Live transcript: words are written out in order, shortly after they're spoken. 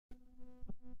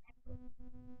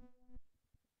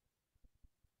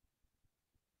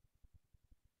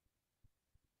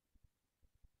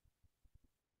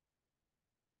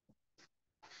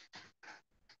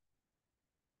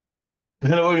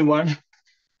Hello everyone.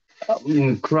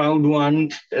 Crowd One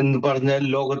എന്ന് പറഞ്ഞാൽ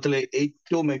ലോകത്തിലെ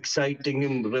ഏറ്റവും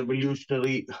എക്സൈറ്റിംഗും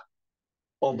റെവല്യൂഷണറി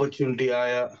ഓപ്പർച്യൂണിറ്റി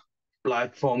ആയ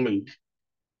പ്ലാറ്റ്ഫോമിൽ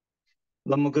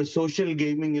നമുക്ക് സോഷ്യൽ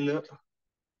ഗെയിമിങ്ങിൽ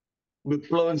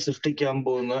വിപ്ലവം സൃഷ്ടിക്കാൻ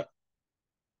പോകുന്ന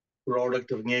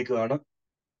പ്രോഡക്റ്റ് ഇറങ്ങിയേക്കാണ്.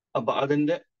 അപ്പൊ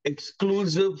അതിന്റെ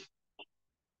എക്സ്ക്ലൂസീവ്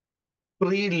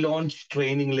പ്രീ ലോഞ്ച്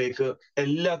ട്രെയിനിങ്ങിലേക്ക്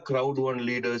എല്ലാ ക്രൗഡ് വൺ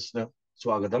ലീഡേഴ്സിന്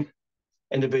സ്വാഗതം.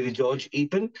 എൻ്റെ പേര് ജോർജ്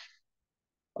ഈപ്പൻ.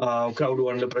 ക്രൗഡ്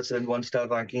വണ്ണിലെ പ്രസിഡന്റ് 1 സ്റ്റാർ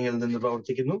റാങ്കിങ്ങിൽ നിന്ന്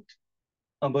പ്രവർത്തിക്കുന്നു.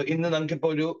 അപ്പൊ ഇന്ന് നമുക്കിപ്പോ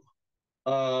ഒരു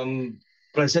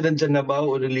പ്രസിഡന്റ് അബവ്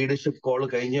ഒരു ലീഡർഷിപ്പ് കോൾ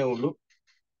കഴിഞ്ഞേ ഉള്ളൂ.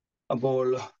 അപ്പോൾ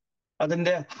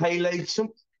അതിന്റെ ഹൈലൈറ്റ്സും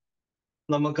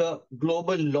നമുക്ക്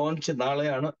ഗ്ലോബൽ ലോഞ്ച്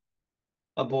നാളെയാണ്.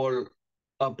 അപ്പോൾ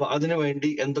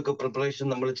അതിനുവേണ്ടി എന്തൊക്കെ പ്രിപ്പറേഷൻ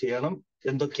നമ്മൾ ചെയ്യണം,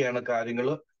 എന്തൊക്കെയാണ് കാര്യങ്ങൾ,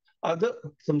 അത്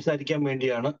സംസാരിക്കാൻ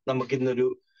വേണ്ടിയാണ് നമുക്ക് ഇന്നൊരു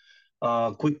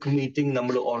ക്വിക്ക് മീറ്റിംഗ്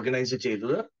നമ്മൾ ഓർഗനൈസ്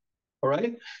ചെയ്തത്.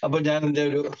 അപ്പൊ ഞാൻ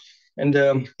എൻ്റെ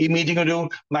ഈ മീറ്റിംഗ് ഒരു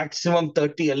മാക്സിമം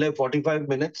 30 അല്ലെ 45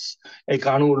 മിനിറ്റ്സ്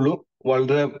കാണുകയുള്ളൂ.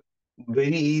 വളരെ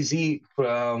വെരി ഈസി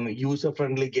യൂസർ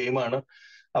ഫ്രണ്ട്ലി ഗെയിമാണ്.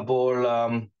 അപ്പോൾ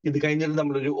ഇത് കഴിഞ്ഞിട്ട്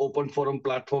നമ്മളൊരു ഓപ്പൺ ഫോറം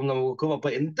പ്ലാറ്റ്ഫോം നമുക്ക് വെക്കും.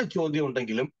 അപ്പൊ എന്ത് ചോദ്യം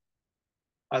ഉണ്ടെങ്കിലും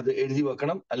അത് എഴുതി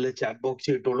വെക്കണം, അല്ലെ ചാറ്റ്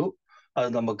ബോക്സ് ഇട്ടോളൂ. അത്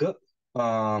നമുക്ക്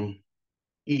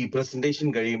ഈ പ്രസന്റേഷൻ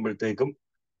കഴിയുമ്പോഴത്തേക്കും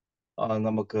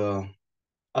നമുക്ക്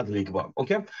അതിലേക്ക് പോകാം.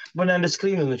 ഓക്കെ, അപ്പൊ ഞാൻ എൻ്റെ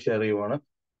സ്ക്രീൻ ഒന്ന് ഷെയർ ചെയ്യുവാണ്.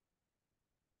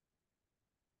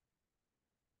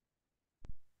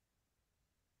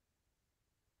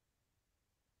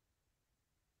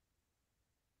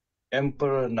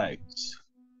 Emperor Knights.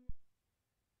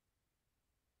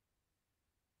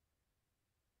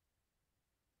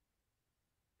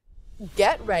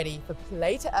 Get ready for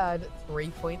Play to Earn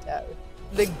 3.0.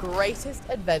 The greatest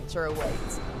adventure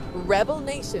awaits. Rebel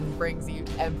Nation brings you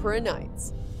Emperor Knights,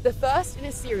 the first in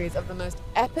a series of the most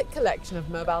epic collection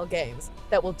of mobile games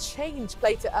that will change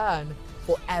Play to Earn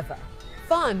forever.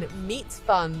 Fun meets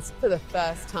funds for the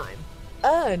first time.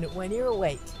 Earn when you're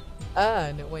awake.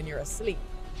 Earn when you're asleep.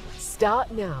 Start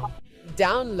now.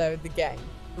 Download the game.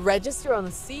 Register on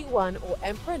the C1 or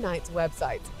Emperor Knights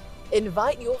websites.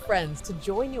 Invite your friends to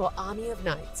join your army of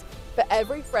knights. For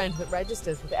every friend that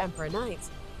registers with Emperor Knights,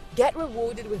 get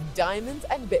rewarded with diamonds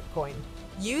and Bitcoin.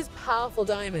 Use powerful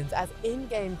diamonds as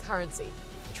in-game currency.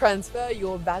 Transfer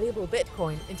your valuable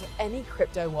Bitcoin into any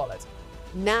crypto wallet.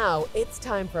 Now it's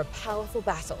time for a powerful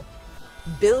battle.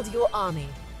 Build your army,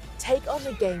 take on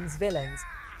the game's villains,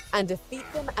 and defeat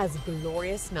them as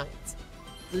glorious knights.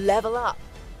 Level up,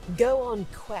 go on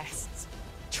quests,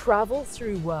 travel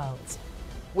through worlds.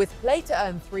 With Play to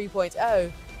Earn 3.0,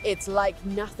 it's like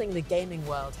nothing the gaming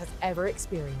world has ever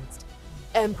experienced.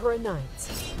 Emperor Knights,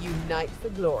 unite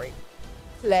for glory.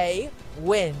 Play,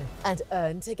 win, and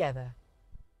earn together.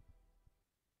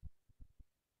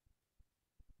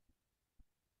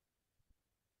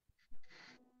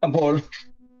 അപ്പോൾ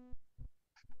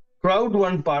crowd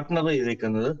one partner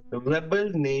ചെയ്തേക്കുന്നത് Rebel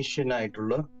nation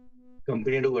ആയിട്ടുള്ള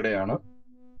കമ്പനിയുടെ കൂടെയാണ്.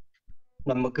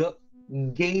 നമുക്ക്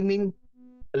gaming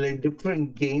അല്ലെ different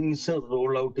games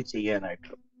role out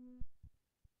ചെയ്യാനായിട്ട്.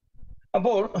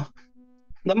 അപ്പോൾ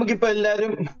നമുക്കിപ്പോ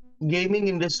എല്ലാരും ഗെയിമിംഗ്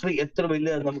ഇൻഡസ്ട്രി എത്ര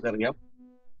വലുതാണെന്ന് നമുക്കറിയാം.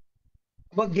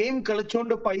 അപ്പൊ ഗെയിം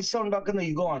കളിച്ചുകൊണ്ട് പൈസ ഉണ്ടാക്കുന്ന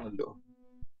യുഗമാണല്ലോ.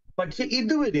 പക്ഷെ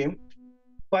ഇതുവരെയും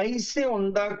പൈസ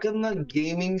ഉണ്ടാക്കുന്ന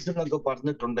ഗെയിമിങ്സ് എന്നൊക്കെ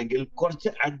പറഞ്ഞിട്ടുണ്ടെങ്കിൽ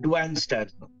കുറച്ച് അഡ്വാൻസ്ഡ്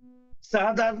ആയിരുന്നു.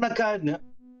 സാധാരണക്കാരന്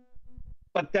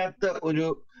പറ്റാത്ത ഒരു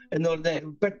എന്ന് പറഞ്ഞാൽ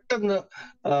പെട്ടെന്ന്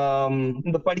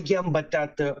പഠിക്കാൻ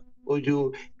പറ്റാത്ത ഒരു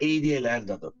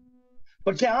ഏരിയയിലായിരുന്നു അത്.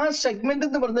 പക്ഷെ ആ സെഗ്മെന്റ്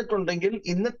എന്ന് പറഞ്ഞിട്ടുണ്ടെങ്കിൽ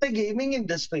ഇന്നത്തെ ഗെയിമിംഗ്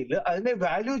ഇൻഡസ്ട്രിയിൽ അതിനെ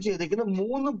വാല്യൂ ചെയ്തിരിക്കുന്നത്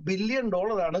 $3 ബില്യൺ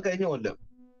കഴിഞ്ഞ കൊല്ലം.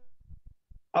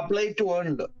 ആ പ്ലേ ടു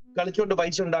ഏണില് കളിച്ചുകൊണ്ട്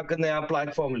പൈസ ഉണ്ടാക്കുന്ന ആ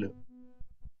പ്ലാറ്റ്ഫോമിൽ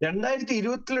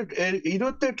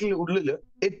 2028 ഉള്ളില്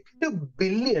 8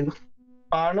 ബില്യൺ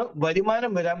ആണ്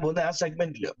വരുമാനം വരാൻ പോകുന്ന ആ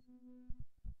സെഗ്മെന്റില്.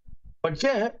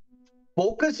 പക്ഷേ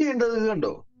ഫോക്കസ് ചെയ്യേണ്ടത്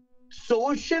കണ്ടോ,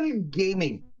 സോഷ്യൽ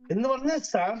ഗെയിമിംഗ് എന്ന് പറഞ്ഞാൽ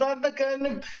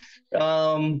സാധാരണക്കാരന്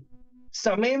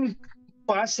സമയം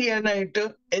പാസ് ചെയ്യാനായിട്ട്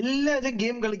എല്ലാവരും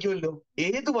ഗെയിം കളിക്കുമല്ലോ.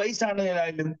 ഏത്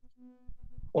വയസ്സാണെങ്കിലും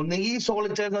ഒന്നെങ്കിൽ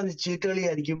സോളിറ്റയർ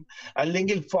ചീട്ടുകളിയായിരിക്കും,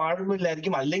 അല്ലെങ്കിൽ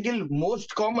ഫാർമിലായിരിക്കും, അല്ലെങ്കിൽ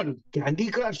മോസ്റ്റ് കോമൺ ക്യാൻഡി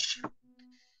ക്രഷ്.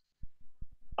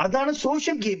 അതാണ്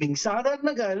സോഷ്യൽ ഗെയിമിംഗ്.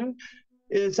 സാധാരണക്കാരൻ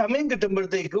സമയം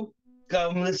കിട്ടുമ്പോഴത്തേക്കും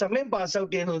സമയം പാസ്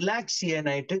ഔട്ട് ചെയ്യാൻ റിലാക്സ്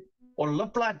ചെയ്യാനായിട്ട് ഉള്ള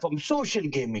പ്ലാറ്റ്ഫോം സോഷ്യൽ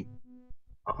ഗെയിമിംഗ്.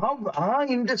 ആ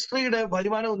ഇൻഡസ്ട്രിയുടെ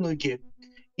വരുമാനം ഒന്ന് നോക്കിയേ,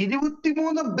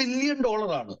 $23 ബില്യൺ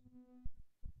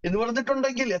എന്ന്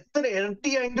പറഞ്ഞിട്ടുണ്ടെങ്കിൽ എത്ര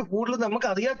ഇരട്ടി അതിന്റെ കൂടുതൽ നമുക്ക്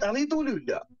അറിയത്തോലും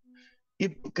ഇല്ല.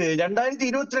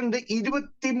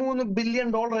 $23 ബില്യൺ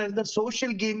ആയിരുന്ന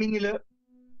സോഷ്യൽ ഗെയിമിങ്ങില്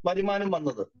വരുമാനം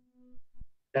വന്നത്.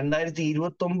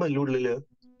 2029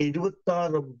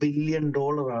 $76 ബില്യൺ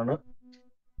ആണ്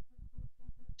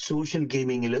സോഷ്യൽ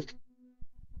ഗെയിമിങ്ങിൽ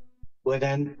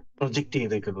വരാൻ പ്രൊജക്ട്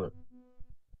ചെയ്തേക്കുന്നത്.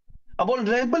 അപ്പോൾ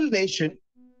Rebel nation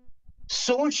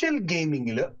social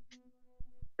ഗെയിമിങ്ങില്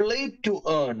play to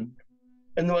earn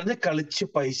എന്ന് പറഞ്ഞ് കളിച്ച്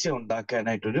പൈസ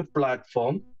ഉണ്ടാക്കാനായിട്ടൊരു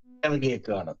platform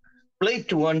ഇറങ്ങിയേക്കുകയാണ്. Play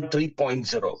to earn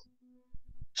 3.0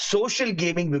 social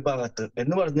gaming വിഭാഗത്ത്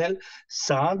എന്ന് പറഞ്ഞാൽ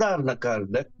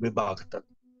സാധാരണക്കാരുടെ വിഭാഗത്ത്.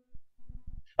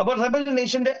 അപ്പൊ റെബൽ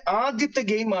നേഷന്റെ ആദ്യത്തെ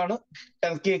ഗെയിമാണ്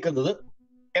ഇറക്കിയേക്കുന്നത്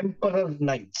എംപറർ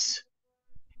നൈറ്റ്സ്.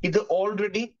 ഇത്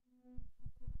already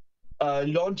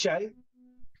ലോഞ്ചായി.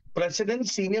 President,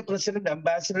 senior president,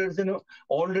 അംബാസിഡേഴ്സിന്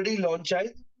already ലോഞ്ചായി.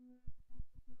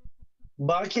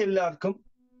 ബാക്കി എല്ലാവർക്കും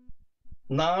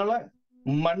നാളെ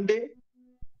മൺഡേ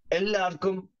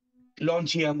എല്ലാവർക്കും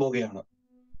ലോഞ്ച് ചെയ്യാൻ പോവുകയാണ്.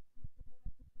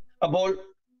 അപ്പോൾ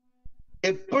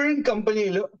എപ്പോഴും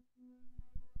കമ്പനിയിൽ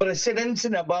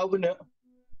പ്രസിഡന്റ്സിന് അബാവിന്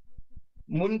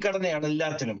മുൻഗണനയാണ്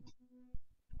എല്ലാത്തിനും.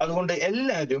 അതുകൊണ്ട്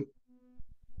എല്ലാവരും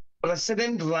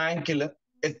പ്രസിഡന്റ് റാങ്കിൽ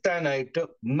എത്താനായിട്ട്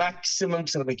മാക്സിമം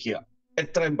ശ്രമിക്കുക,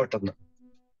 എത്രയും പെട്ടെന്ന്.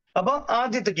 അപ്പൊ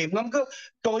ആദ്യത്തെ ഗെയിം നമുക്ക്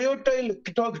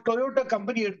ടൊയോട്ട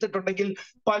കമ്പനി എടുത്തിട്ടുണ്ടെങ്കിൽ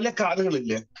പല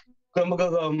കാറുകളില്ലേ, നമുക്ക്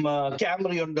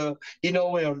ക്യാമറി ഉണ്ട്,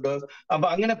 ഇന്നോവയുണ്ട്, അപ്പൊ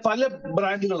അങ്ങനെ പല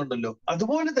ബ്രാൻഡുകളുണ്ടല്ലോ.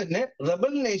 അതുപോലെ തന്നെ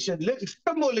റെബൽ നേഷനിൽ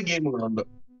ഇഷ്ടംപോലെ ഗെയിമുകളുണ്ട്.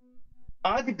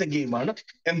 ആദ്യത്തെ ഗെയിമാണ്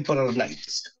എംപറർ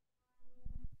നൈറ്റ്സ്.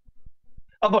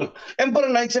 അപ്പോൾ emperor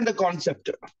നൈറ്റ്സിന്റെ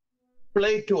concept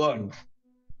play to earn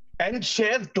and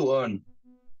share to earn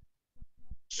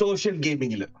social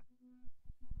ഗെയിമിങ്ങിൽ.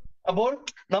 അപ്പോൾ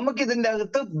നമുക്ക് ഇതിന്റെ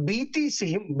അകത്ത്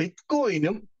BTCയും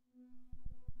ബിറ്റ്കോയിനും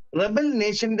റെബൽ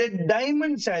നേഷന്റെ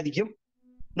ഡയമണ്ട്സ് ആയിരിക്കും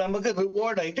നമുക്ക്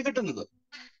റിവാർഡ് ആയിട്ട് കിട്ടുന്നത്.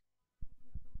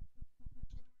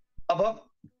 അപ്പൊ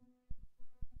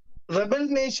റെബൽ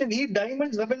നേഷൻ ഈ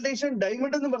റെബൽ നേഷൻ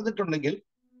ഡയമണ്ട് എന്ന് പറഞ്ഞിട്ടുണ്ടെങ്കിൽ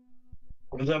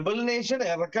റെബൽ നേഷൻ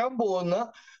ഇറക്കാൻ പോകുന്ന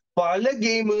പല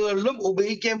ഗെയിമുകളിലും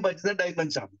ഉപയോഗിക്കാൻ പറ്റുന്ന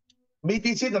ഡയമണ്ട്സ് ആണ്.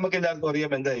 BTC നമുക്ക് എല്ലാവർക്കും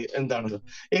അറിയാം എന്താണത്,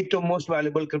 ഏറ്റവും മോസ്റ്റ്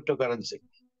വാല്യുബിൾ ക്രിപ്റ്റോ കറൻസി.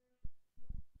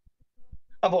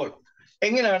 അപ്പോൾ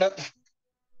എങ്ങനെയാണ്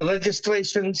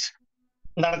രജിസ്ട്രേഷൻസ്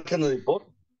നടക്കുന്നത്? ഇപ്പോൾ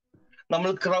നമ്മൾ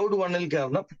ക്രൗഡ് വണ്ണിൽ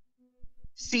കയറണം,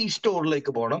 സി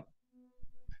സ്റ്റോറിലേക്ക് പോകണം.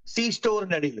 സി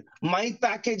സ്റ്റോറിന്റെ അടിയിൽ മൈ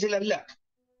പാക്കേജിലല്ല,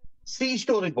 സി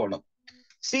സ്റ്റോറിൽ പോകണം.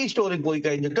 സി സ്റ്റോറിൽ പോയി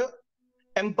കഴിഞ്ഞിട്ട്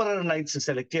എംപറർ നൈറ്റ്സ്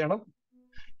സെലക്ട് ചെയ്യണം.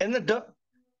 എന്നിട്ട്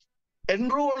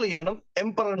എൻറോൾ ചെയ്യണം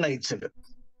എംപറർ നൈറ്റ്സിൽ.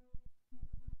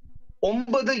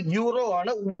 €9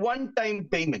 ആണ് വൺ ടൈം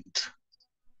പേയ്മെന്റ്.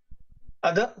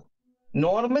 അത്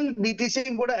നോർമൽ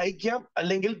BTCയും കൂടെ അയക്കാം,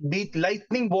 അല്ലെങ്കിൽ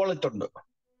ലൈറ്റ്നിങ് വാളറ്റ് ഉണ്ട്,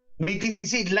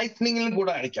 BTC ലൈറ്റ്നിങ്ങിലും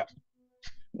കൂടെ അയക്കാം.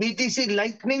 BTC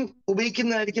ലൈറ്റ്നിങ്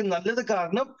ഉപയോഗിക്കുന്നതായിരിക്കും നല്ലത്,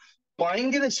 കാരണം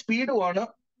ഭയങ്കര സ്പീഡുമാണ്,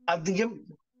 അധികം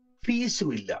ഫീസും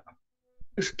ഇല്ല,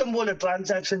 ഇഷ്ടംപോലെ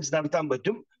ട്രാൻസാക്ഷൻസ് നടത്താൻ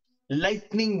പറ്റും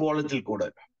ലൈറ്റ്നിങ് വാളറ്റിൽ കൂടെ.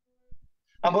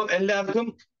 അപ്പോൾ എല്ലാവർക്കും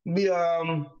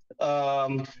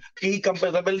ഈ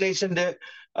റെബൽ നേഷന്റെ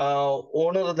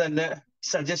ഓണർ തന്നെ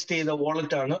സജസ്റ്റ് ചെയ്ത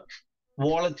വാളറ്റ് ആണ്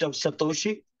വാളറ്റ് ഓഫ്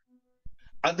സതോഷി.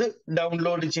 അത്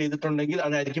ഡൗൺലോഡ് ചെയ്തിട്ടുണ്ടെങ്കിൽ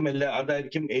അതായിരിക്കും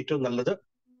ഏറ്റവും നല്ലത്,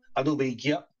 അത്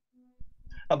ഉപയോഗിക്കുക.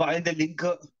 അപ്പൊ അതിന്റെ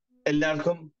ലിങ്ക്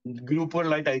എല്ലാവർക്കും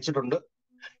ഗ്രൂപ്പുകളിലായിട്ട് അയച്ചിട്ടുണ്ട്,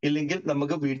 ഇല്ലെങ്കിൽ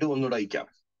നമുക്ക് വീണ്ടും ഒന്നുകൂടെ അയക്കാം.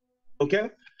 ഓക്കെ,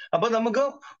 അപ്പൊ നമുക്ക്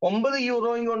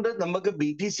 €9 കൊണ്ട് നമുക്ക്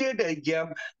BTC ആയിട്ട് അയക്കാം,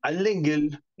 അല്ലെങ്കിൽ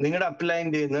നിങ്ങളുടെ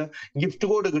അപ്ലൈൻ്റെ നിന്ന് ഗിഫ്റ്റ്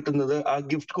കോഡ് കിട്ടുന്നത്, ആ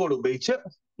ഗിഫ്റ്റ് കോഡ് ഉപയോഗിച്ച്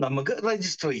നമുക്ക്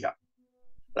രജിസ്റ്റർ ചെയ്യാം.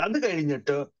 അത്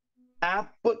കഴിഞ്ഞിട്ട്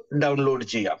ആപ്പ് ഡൗൺലോഡ്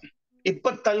ചെയ്യാം. ഇപ്പൊ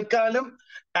തൽക്കാലം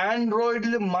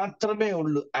ആൻഡ്രോയിഡിൽ മാത്രമേ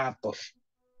ഉള്ളൂ ആപ്പ്,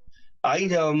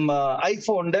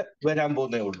 ഐഫോണിന്റെ വരാൻ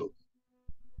പോകുന്നേ ഉള്ളൂ.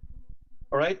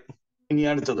 റൈറ്റ്, ഇനി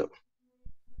അടുത്തത്.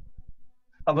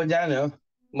 അപ്പൊ ഞാന്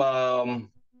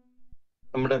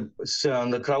നമ്മുടെ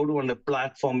ക്രൗഡ് വൺ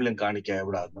പ്ലാറ്റ്ഫോമിലും കാണിക്കാം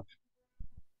എവിടാന്ന്.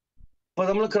 അപ്പൊ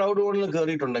നമ്മൾ ക്രൗഡ് വണ്ണിൽ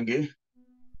കയറിയിട്ടുണ്ടെങ്കിൽ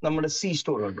നമ്മുടെ സി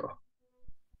സ്റ്റോർ ഉണ്ടോ,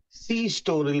 സി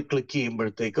സ്റ്റോറിൽ ക്ലിക്ക്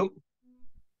ചെയ്യുമ്പോഴത്തേക്കും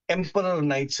എംപറർ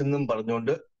നൈറ്റ്സ് എന്നും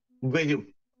പറഞ്ഞുകൊണ്ട് വരും.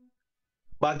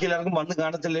 ബാക്കി എല്ലാവർക്കും വന്ന്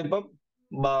കാണത്തില്ല. ഇപ്പം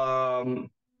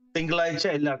തിങ്കളാഴ്ച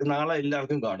എല്ലാവർക്കും, നാളെ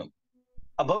എല്ലാവർക്കും കാണും.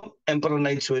 അപ്പം എംപറർ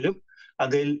നൈറ്റ്സ് വരും,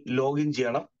 അതിൽ ലോഗിൻ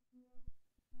ചെയ്യണം.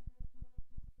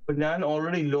 അപ്പൊ ഞാൻ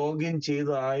ഓൾറെഡി ലോഗിൻ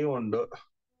ചെയ്തതായോണ്ട്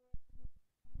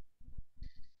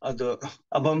അത്,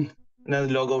 അപ്പം ഞാൻ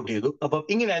ലോഗ് ഔട്ട് ചെയ്തു. അപ്പം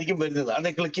ഇങ്ങനെ ആയിരിക്കും വരുന്നത്,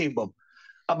 അതെ ക്ലിക്ക് ചെയ്യുമ്പം.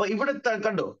 അപ്പൊ ഇവിടെ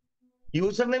കണ്ടോ,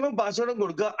 യൂസർ നെയിമും പാസ്വേഡും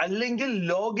കൊടുക്കുക, അല്ലെങ്കിൽ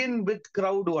ലോഗിൻ വിത്ത്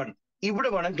ക്രൗഡ് വൺ,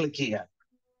 ഇവിടെ വേണം ക്ലിക്ക് ചെയ്യാൻ.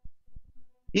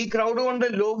 ഈ ക്രൗഡ് വണ്ണിന്റെ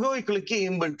ലോഗോയിൽ ക്ലിക്ക്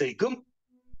ചെയ്യുമ്പോഴത്തേക്കും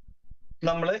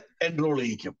നമ്മളെ എൻറോൾ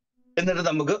ചെയ്യിക്കും. എന്നിട്ട്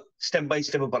നമുക്ക് സ്റ്റെപ്പ് ബൈ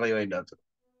സ്റ്റെപ്പ് പറയും അതിൻ്റെ അകത്ത്.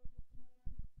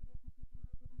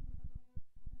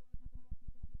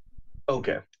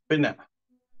 ഓക്കെ. പിന്നെ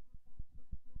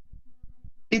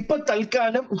ഇപ്പൊ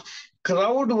തൽക്കാലം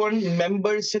ക്രൗഡ് വൺ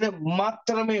മെമ്പേഴ്സിന്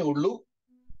മാത്രമേ ഉള്ളൂ.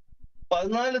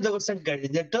 14 ദിവസം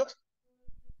കഴിഞ്ഞിട്ട്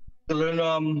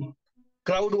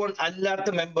ക്രൗഡ് വൺ അല്ലാത്ത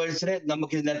മെമ്പേഴ്സിനെ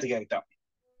നമുക്ക് ഇതിനകത്ത് കയറ്റാം.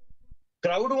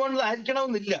 ക്രൗഡ് വണ്ണിൽ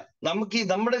ആയിരിക്കണമെന്നില്ല. നമുക്ക് ഈ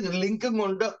നമ്മുടെ ലിങ്കും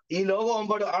കൊണ്ട് ഈ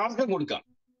ലോകമാകുമ്പോൾ ആർക്കും കൊടുക്കാം.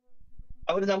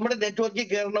 അവർ നമ്മുടെ നെറ്റ്വർക്കിൽ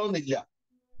കയറണമെന്നില്ല.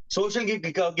 സോഷ്യൽ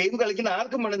ഗെയിം കളിക്കുന്ന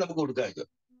ആർക്കും വേണമെങ്കിൽ നമുക്ക് കൊടുക്കാം ഇത്.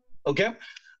 ഓക്കെ.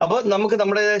 അപ്പൊ നമുക്ക്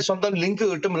നമ്മുടെ സ്വന്തം ലിങ്ക്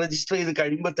കിട്ടും രജിസ്റ്റർ ചെയ്ത്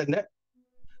കഴിയുമ്പോൾ തന്നെ.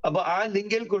 അപ്പൊ ആ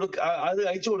ലിങ്കിൽ അത്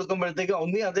അയച്ചു കൊടുക്കുമ്പോഴത്തേക്ക്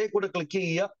ഒന്നി അതേ കൂടെ ക്ലിക്ക്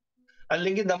ചെയ്യുക,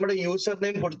 അല്ലെങ്കിൽ നമ്മുടെ യൂസർ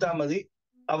നെയിം കൊടുത്താൽ മതി.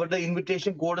 അവരുടെ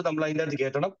ഇൻവിറ്റേഷൻ കോഡ് നമ്മൾ അതിൻ്റെ അകത്ത്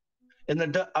കയറ്റണം.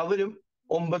 എന്നിട്ട് അവരും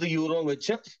 9 യൂറോ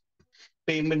വെച്ച്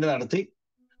പേയ്മെന്റ് നടത്തി,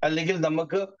 അല്ലെങ്കിൽ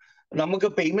നമുക്ക്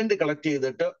പേയ്മെന്റ് കളക്ട്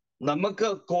ചെയ്തിട്ട് നമുക്ക്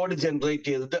കോഡ് ജനറേറ്റ്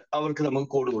ചെയ്തിട്ട് അവർക്ക് നമുക്ക്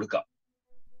കോഡ് കൊടുക്കാം.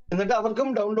 എന്നിട്ട് അവർക്കും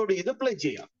ഡൗൺലോഡ് ചെയ്ത് പ്ലേ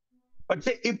ചെയ്യാം.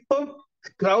 പക്ഷെ ഇപ്പം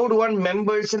ക്രൗഡ് വൺ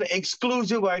മെമ്പേഴ്സിന്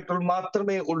എക്സ്ക്ലൂസീവ് ആയിട്ടുള്ള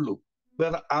മാത്രമേ ഉള്ളൂ,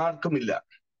 വേറെ ആർക്കുമില്ല.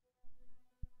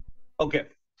 ഓക്കെ.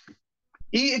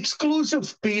 ഈ എക്സ്ക്ലൂസീവ്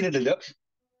പീരീഡില്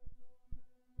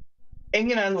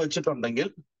എങ്ങനെയാന്ന് വെച്ചിട്ടുണ്ടെങ്കിൽ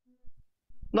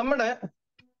നമ്മുടെ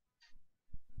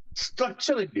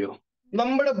സ്ട്രക്ചർ ഇല്ലയോ,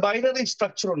 നമ്മുടെ ബൈനറി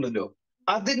സ്ട്രക്ചർ ഉണ്ടല്ലോ,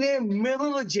 അതിനെ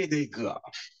മിറർ ചെയ്തേക്കുക.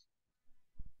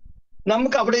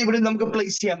 നമുക്ക് അവിടെ ഇവിടെ നമുക്ക്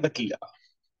പ്ലേസ് ചെയ്യാൻ പറ്റില്ല.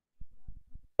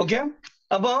 ഓക്കെ.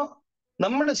 അപ്പൊ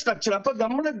നമ്മുടെ സ്ട്രക്ചർ, അപ്പൊ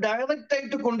നമ്മൾ ഡയറക്റ്റ്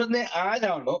ആയിട്ട് കൊണ്ടുവന്ന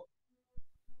ആരാണോ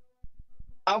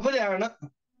അവരാണ്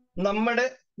നമ്മുടെ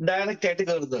ഡയറക്റ്റ് ആയിട്ട്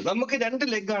കയറുന്നത്. നമുക്ക് 2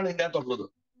 ലെഗാണ് ഇതിൻ്റെ അകത്തുള്ളത്.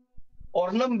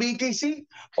 ഒരെണ്ണം BTC,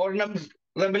 ഒരെണ്ണം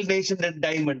റെബൽ നേഷന്റെ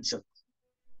ഡയമണ്ട്സ്.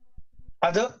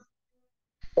 അത്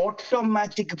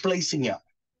ഓട്ടോമാറ്റിക് പ്ലേസിംഗ്,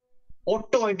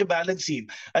 ഓട്ടോ ആയിട്ട് ബാലൻസ് ചെയ്യും.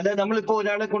 അല്ലാതെ നമ്മളിപ്പോ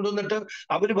ഒരാളെ കൊണ്ടുവന്നിട്ട്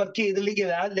അവര് വർക്ക് ചെയ്തില്ലെങ്കിൽ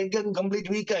ആ ലെഗ്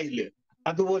കംപ്ലീറ്റ് വീക്ക് ആയില്ലേ,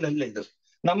 അതുപോലല്ല ഇത്.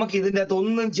 നമുക്ക് ഇതിൻ്റെ അകത്ത്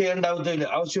ഒന്നും ചെയ്യേണ്ട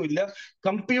ആവശ്യമില്ല.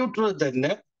 കമ്പ്യൂട്ടർ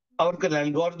തന്നെ അവർക്കൊരു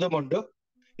അൽഗോരിതം ഉണ്ട്.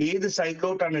 ഏത്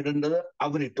സൈഡിലോട്ടാണ് ഇടേണ്ടത്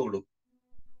അവരിട്ടോളും.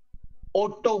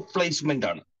 ഓട്ടോ പ്ലേസ്മെന്റ്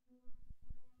ആണ്.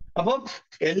 അപ്പം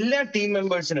എല്ലാ ടീം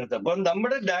മെമ്പേഴ്സിനടുത്ത്, അപ്പം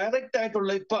നമ്മുടെ ഡയറക്റ്റ്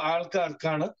ആയിട്ടുള്ള ഇപ്പൊ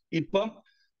ആൾക്കാർക്കാണ് ഇപ്പം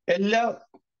എല്ലാ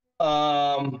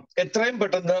എത്രയും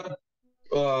പെട്ടെന്ന്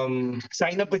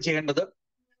സൈനപ്പ് ചെയ്യേണ്ടത്.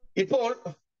 ഇപ്പോൾ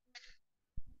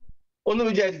ഒന്ന്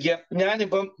വിചാരിക്കുക,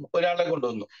 ഞാനിപ്പം ഒരാളെ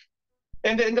കൊണ്ടുവന്നു,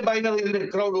 എന്റെ ബൈനറി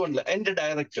ക്രൗഡ് കൊണ്ട് എന്റെ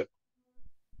ഡയറക്റ്റ്,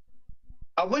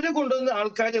 അവര് കൊണ്ടുവന്ന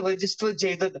ആൾക്കാർ രജിസ്റ്റർ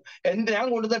ചെയ്ത് ഞാൻ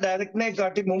കൊണ്ടുവന്ന ഡയറക്റ്റിനെ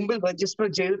കാട്ടി മുമ്പിൽ രജിസ്റ്റർ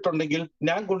ചെയ്തിട്ടുണ്ടെങ്കിൽ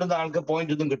ഞാൻ കൊണ്ടുവന്ന ആൾക്ക്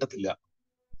പോയിന്റ് ഒന്നും കിട്ടത്തില്ല.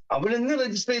 അവരെന്ന്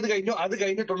രജിസ്റ്റർ ചെയ്ത് കഴിഞ്ഞു, അത്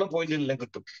കഴിഞ്ഞിട്ടുള്ള പോയിന്റിലെല്ലാം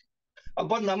കിട്ടും.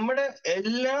 അപ്പൊ നമ്മുടെ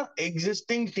എല്ലാ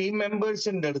എക്സിസ്റ്റിംഗ് ടീം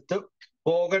മെമ്പേഴ്സിന്റെ അടുത്ത്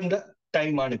പോകേണ്ട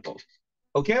ടൈമാണിപ്പോ.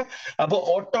 ഓക്കെ. അപ്പൊ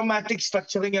ഓട്ടോമാറ്റിക്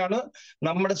സ്ട്രക്ചറിങ് ആണ്.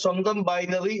 നമ്മുടെ സ്വന്തം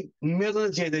ബൈനറി മിറർ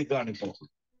ചെയ്തേക്കാണ് ഇപ്പോ.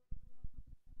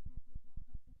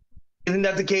 ഇതിൻ്റെ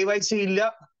അകത്ത് KYC ഇല്ല.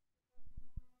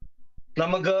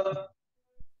 നമുക്ക്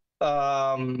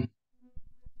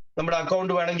നമ്മുടെ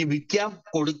അക്കൗണ്ട് വേണമെങ്കിൽ വിൽക്കാം,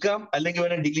 കൊടുക്കാം, അല്ലെങ്കിൽ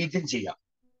വേണമെങ്കിൽ ഡിലീറ്റും ചെയ്യാം.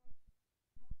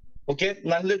 ഓക്കെ.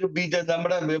 നല്ലൊരു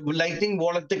നമ്മുടെ ലൈറ്റിംഗ്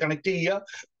വാളറ്റ് കണക്ട് ചെയ്യുക.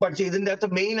 പക്ഷെ ഇതിൻ്റെ അകത്ത്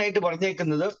മെയിൻ ആയിട്ട്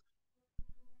പറഞ്ഞേക്കുന്നത്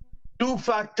 2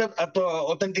 ഫാക്ടർ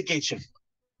ഒത്തന്റിക്കേഷൻ.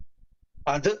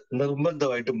 അത്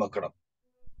നിർബന്ധമായിട്ടും വെക്കണം.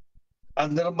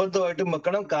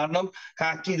 കാരണം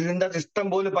ഇതിൻ്റെ അകത്ത് ഇഷ്ടം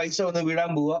പോലെ പൈസ വന്ന്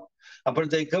വീഴാൻ പോവുക.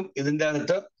 അപ്പോഴത്തേക്കും ഇതിൻ്റെ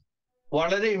അകത്ത്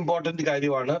വളരെ ഇമ്പോർട്ടന്റ്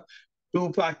കാര്യമാണ് 2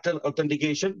 ഫാക്ടർ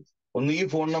ഒത്തന്റിക്കേഷൻ. ഒന്ന് ഈ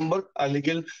ഫോൺ നമ്പർ,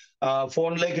 അല്ലെങ്കിൽ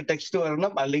ഫോണിലേക്ക് ടെക്സ്റ്റ്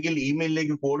വരണം, അല്ലെങ്കിൽ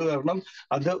ഇമെയിലിലേക്ക് കോഡ് വരണം.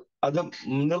 അത്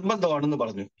നിർബന്ധമാണെന്ന്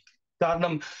പറഞ്ഞു.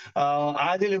 കാരണം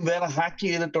ആരെങ്കിലും വേറെ ഹാക്ക്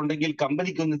ചെയ്തിട്ടുണ്ടെങ്കിൽ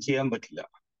കമ്പനിക്കൊന്നും ചെയ്യാൻ പറ്റില്ല.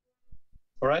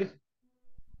 റൈറ്റ്.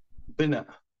 പിന്നെ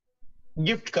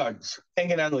ഗിഫ്റ്റ് കാർഡ്സ്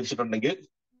എങ്ങനെയാന്ന് വെച്ചിട്ടുണ്ടെങ്കിൽ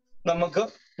നമുക്ക്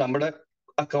നമ്മുടെ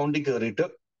അക്കൗണ്ടിൽ കയറിയിട്ട്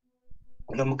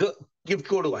നമുക്ക്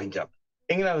ഗിഫ്റ്റ് കോഡ് വാങ്ങിക്കാം.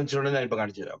 എങ്ങനെയാന്ന് വെച്ചിട്ടുണ്ടെങ്കിൽ ഞാൻ ഇപ്പൊ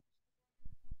കാണിച്ചു തരാം.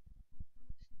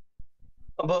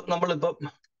 അപ്പൊ നമ്മളിപ്പോ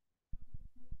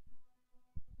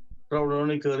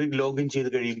ക്രൗഡ് കയറി ലോഗിൻ ചെയ്ത്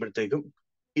കഴിയുമ്പോഴത്തേക്കും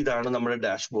ഇതാണ് നമ്മുടെ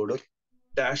ഡാഷ്ബോർഡ്.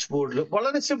 ഡാഷ്ബോർഡിൽ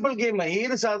വളരെ സിമ്പിൾ ഗെയിമാണ്,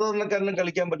 ഏത് സാധാരണക്കാരനും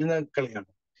കളിക്കാൻ പറ്റുന്ന കളിയാണ്.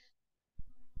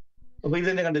 അപ്പൊ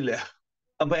ഇതെന്നെ കണ്ടില്ലേ.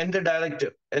 അപ്പൊ എന്റെ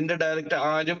ഡയറക്റ്റ്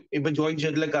ആരും ഇപ്പൊ ജോയിൻ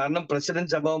ചെയ്തില്ല. കാരണം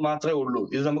പ്രസിഡന്റ് സഭ മാത്രമേ ഉള്ളൂ.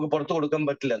 ഇത് നമുക്ക് പുറത്ത് കൊടുക്കാൻ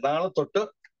പറ്റില്ല. നാളെ തൊട്ട്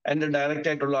എന്റെ ഡയറക്റ്റ്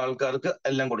ആയിട്ടുള്ള ആൾക്കാർക്ക്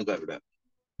എല്ലാം കൊടുക്കാം ഇവിടെ.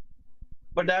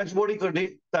 അപ്പൊ ഡാഷ്ബോർഡിൽ കണ്ടി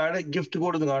താഴെ ഗിഫ്റ്റ്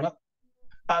കോഡ് കാണാം.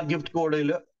 ആ ഗിഫ്റ്റ്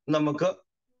കോഡിൽ നമുക്ക്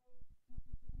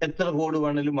എത്ര കോഡ്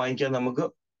വേണേലും വാങ്ങിക്കാം. നമുക്ക്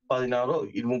 16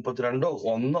 32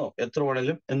 1 എത്ര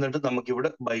വേണേലും. എന്നിട്ട് നമുക്ക് ഇവിടെ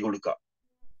ബൈ കൊടുക്കാം.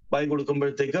 ബൈ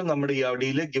കൊടുക്കുമ്പോഴത്തേക്ക് നമ്മുടെ ഈ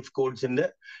അടിയിൽ ഗിഫ്റ്റ് കോഡ്സിന്റെ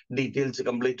ഡീറ്റെയിൽസ്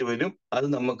കംപ്ലീറ്റ് വരും. അത്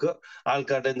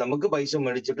ആൾക്കാരുടെ നമുക്ക് പൈസ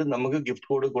മേടിച്ചിട്ട് നമുക്ക് ഗിഫ്റ്റ്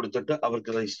കോഡ് കൊടുത്തിട്ട്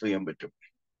അവർക്ക് രജിസ്റ്റർ ചെയ്യാൻ പറ്റും.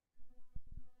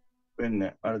 പിന്നെ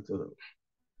അടുത്തത്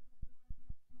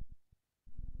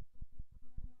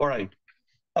ഓൾറൈറ്റ്.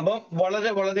 അപ്പം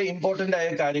വളരെ വളരെ ഇമ്പോർട്ടന്റ് ആയ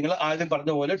കാര്യങ്ങൾ ആദ്യം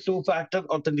പറഞ്ഞ പോലെ 2-factor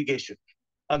authentication.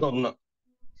 അതൊന്ന്.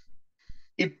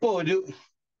 ഇപ്പൊ ഒരു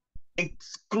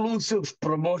എക്സ്ക്ലൂസീവ്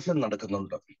പ്രൊമോഷൻ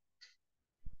നടക്കുന്നുണ്ട്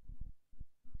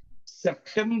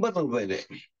സെപ്റ്റംബർ വരെ.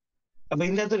 അപ്പൊ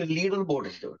ഇതിൻ്റെ അകത്തൊരു ലീഡർ ബോർഡ്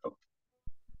ഉണ്ട് കേട്ടോ.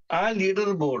 ആ ലീഡർ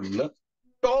ബോർഡിൽ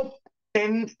ടോപ്പ്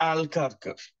 10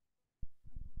 ആൾക്കാർക്ക്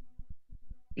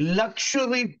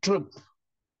ലക്ഷറി ട്രിപ്പ്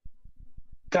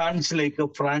കാൻസിലേക്ക്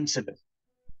ഫ്രാൻസിൽ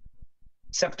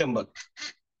സെപ്റ്റംബർ.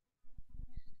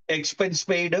 എക്സ്പെൻസ്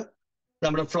പെയ്ഡ്,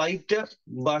 നമ്മുടെ ഫ്ലൈറ്റ്,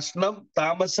 ഭക്ഷണം,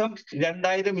 താമസം,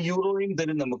 2000 യൂറോയും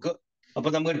തരും നമുക്ക്. അപ്പൊ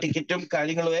നമുക്ക് ടിക്കറ്റും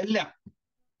കാര്യങ്ങളും എല്ലാം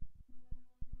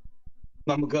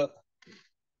നമുക്ക്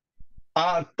ആ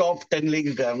ടോപ്പ്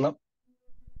 10ലേക്ക് കയറണം.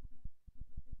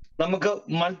 നമുക്ക്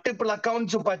മൾട്ടിപ്പിൾ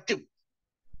അക്കൗണ്ട്സ് പറ്റും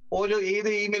ഓരോ ഏത്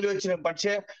ഇമെയിൽ വെച്ചിട്ടും,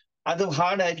 പക്ഷെ അത്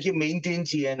ഹാർഡ് ആയിരിക്കും മെയിൻറ്റെയിൻ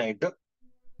ചെയ്യാനായിട്ട്.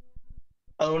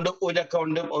 അതുകൊണ്ട് ഒരു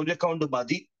അക്കൗണ്ട്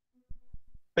മതി.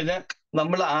 പിന്നെ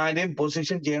നമ്മൾ ആരെയും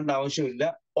പൊസിഷൻ ചെയ്യേണ്ട ആവശ്യമില്ല.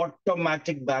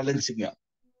 Automatic balancing.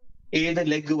 ഏത്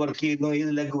ലെഗ് വർക്ക്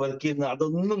ചെയ്യുന്നു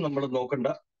അതൊന്നും നമ്മൾ നോക്കണ്ട.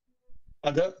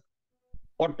 അത്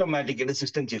ഓട്ടോമാറ്റിക്കലി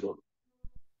സിസ്റ്റം ചെയ്തോളൂ.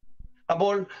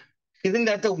 അപ്പോൾ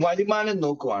ഇതിൻ്റെ അകത്ത് വരുമാനം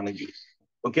നോക്കുവാണെങ്കിൽ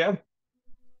ഓക്കെ,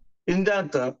 ഇതിൻ്റെ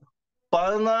അകത്ത്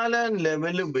 14ാം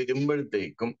ലെവല്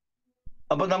വരുമ്പോഴത്തേക്കും,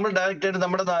 അപ്പൊ നമ്മൾ ഡയറക്റ്റ് ആയിട്ട്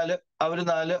നമ്മുടെ 4 അവര്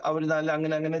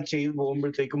 4 അങ്ങനെ ചെയ്ത്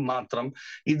പോകുമ്പോഴത്തേക്കും മാത്രം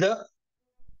ഇത്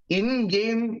ഇൻ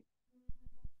ഗെയിം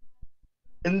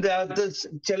ഇതിൻ്റെ അകത്ത്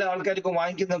ചില ആൾക്കാർക്ക്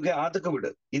വാങ്ങിക്കുന്നൊക്കെ അതൊക്കെ വിട്.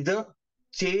 ഇത്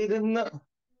ചേരുന്ന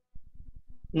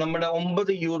നമ്മുടെ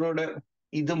 9 യൂറോയുടെ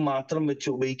ഇത് മാത്രം വെച്ച്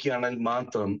ഉപയോഗിക്കുകയാണെങ്കിൽ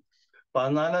മാത്രം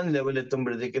 14ാം ലെവൽ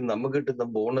എത്തുമ്പോഴത്തേക്കും നമുക്ക് കിട്ടുന്ന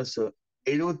ബോണസ്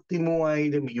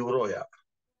 73,000 യൂറോയാണ്.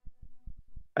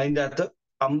 അതിൻ്റെ അകത്ത്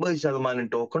 50%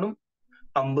 ടോക്കണും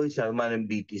 50%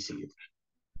 BTCയും.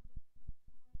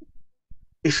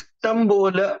 ഇഷ്ടം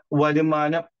പോലെ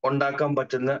വരുമാനം ഉണ്ടാക്കാൻ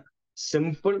പറ്റുന്ന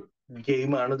സിമ്പിൾ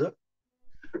ഗെയിമാണിത്.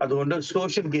 അതുകൊണ്ട്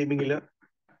സോഷ്യൽ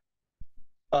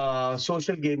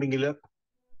ഗെയിമിങ്ങില്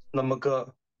നമുക്ക്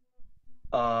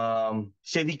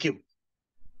ശരിക്കും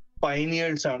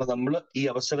പൈനിയേഴ്സ് ആണ് നമ്മൾ. ഈ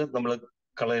അവസരം നമ്മൾ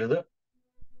കളയരുത്.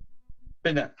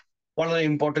 പിന്നെ വളരെ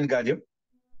ഇമ്പോർട്ടന്റ് കാര്യം,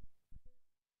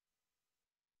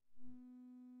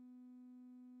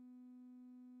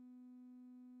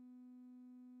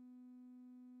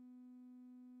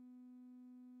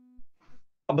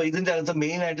 അപ്പൊ ഇതിന്റെ അകത്ത്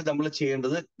മെയിൻ ആയിട്ട് നമ്മൾ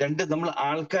ചെയ്യേണ്ടത് നമ്മൾ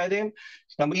ആൾക്കാരെയും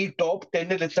നമ്മൾ ഈ ടോപ്പ്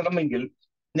 10ൽ എത്തണമെങ്കിൽ,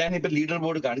 ഞാനിപ്പോ ലീഡർ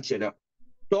ബോർഡ് കാണിച്ചു തരാം.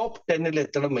 ടോപ്പ് 10ൽ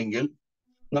എത്തണമെങ്കിൽ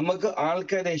നമുക്ക്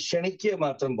ആൾക്കാരെ ക്ഷണിക്കുക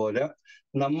മാത്രം പോരാ,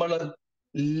 നമ്മൾ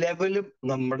ലെവലും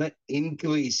നമ്മുടെ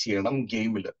ഇൻക്രീസ് ചെയ്യണം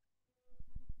ഗെയിമില്.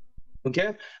 ഓക്കെ,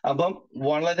 അപ്പം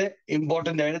വളരെ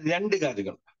ഇമ്പോർട്ടന്റ് ആയിട്ട് 2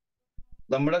 കാര്യങ്ങൾ.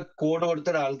 നമ്മുടെ കോഡ്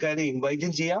കൊടുത്ത ആൾക്കാരെ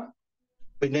ഇൻവൈറ്റും ചെയ്യാം.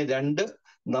 പിന്നെ 2,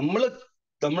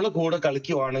 നമ്മള് കൂടെ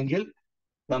കളിക്കുവാണെങ്കിൽ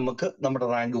നമുക്ക് നമ്മുടെ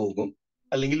റാങ്ക് പോകും,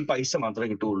 അല്ലെങ്കിൽ പൈസ മാത്രമേ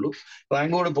കിട്ടുകയുള്ളൂ.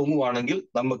 റാങ്ക് കൂടെ പൊങ്ങുവാണെങ്കിൽ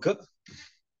നമുക്ക്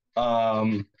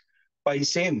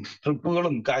പൈസയും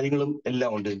ട്രിപ്പുകളും കാര്യങ്ങളും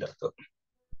എല്ലാം ഉണ്ട് ഇതിൻ്റെ അകത്ത്.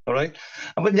 ഓൾറൈറ്റ്,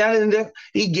 അപ്പൊ ഞാൻ ഇതിന്റെ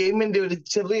ഈ ഗെയിമിന്റെ ഒരു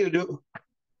ചെറിയൊരു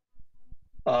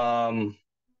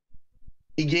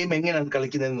ഈ ഗെയിം എങ്ങനെയാണ്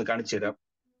കളിക്കുന്നതെന്ന് കാണിച്ചു തരാം.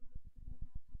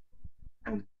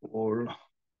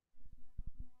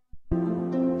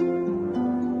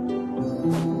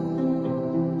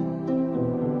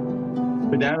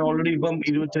 അപ്പോൾ ഞാൻ ഓൾറെഡി ഇപ്പം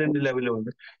 22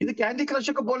 ലെവലുണ്ട്. ഇത് ക്യാൻഡി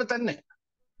ക്രഷ് ഒക്കെ പോലെ തന്നെ.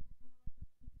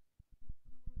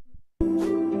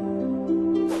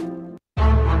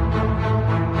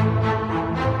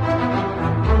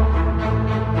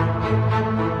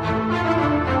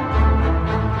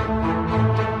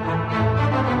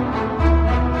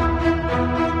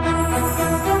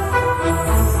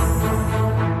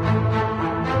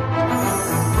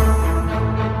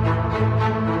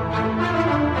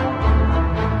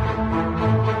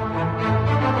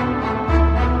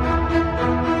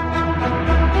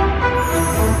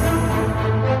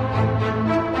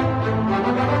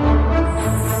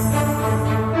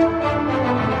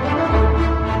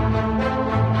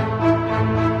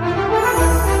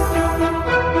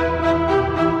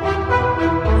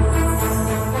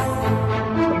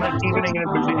 ഇങ്ങനെ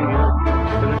ബിൽഡ് ചെയ്യുക.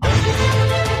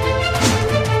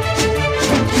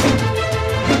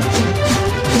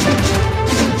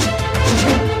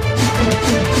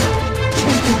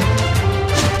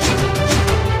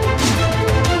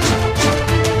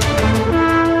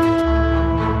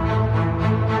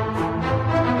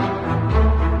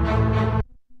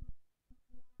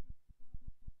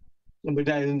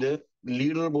 പിന്നെ അതിന്റെ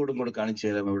ലീഡർ ബോർഡും കൂടെ കാണിച്ചു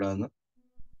തരാം എവിടെയാണ്.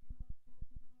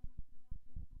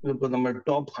 ഇപ്പൊ നമ്മൾ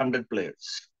ടോപ്പ് 100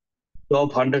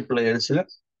 പ്ലേയേഴ്സിൽ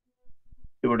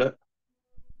ഇവിടെ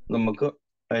നമുക്ക്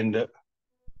അതിന്റെ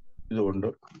ഇതുണ്ട്,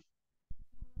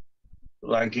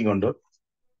 റാങ്കിങ് ഉണ്ട്.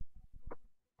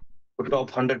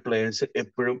 ടോപ്പ് 100 പ്ലേയേഴ്സ്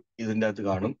എപ്പോഴും ഇതിൻ്റെ അകത്ത്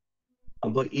കാണും.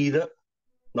 അപ്പോൾ ഇത്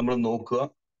നമ്മൾ നോക്കുക,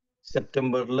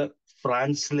 സെപ്റ്റംബറിൽ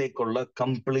ഫ്രാൻസിലേക്കുള്ള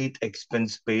complete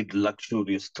expense paid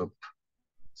luxurious trip.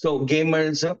 So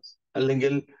gamers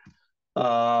അല്ലെങ്കിൽ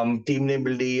ടീമിനെ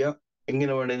ബിൽഡ് ചെയ്യുക,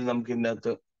 എങ്ങനെ വേണമെങ്കിലും നമുക്ക് ഇതിൻ്റെ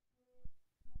അകത്ത്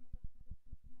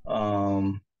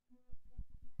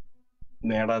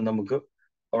നേടാൻ നമുക്ക്.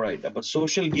 ഓൾറൈറ്റ്, അപ്പൊ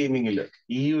സോഷ്യൽ ഗെയിമിങ്ങിൽ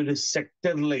ഈ ഒരു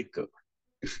സെക്ടറിലേക്ക്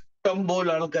ഇഷ്ടം പോലെ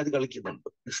ആൾക്കാർ കളിക്കുന്നുണ്ട്.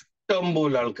 ഇഷ്ടം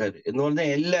പോലെ ആൾക്കാർ എന്ന് പറഞ്ഞാൽ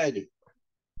എല്ലാവരും,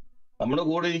 നമ്മുടെ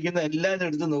കൂടെ ഇരിക്കുന്ന എല്ലാവരും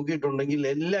എടുത്ത് നോക്കിയിട്ടുണ്ടെങ്കിൽ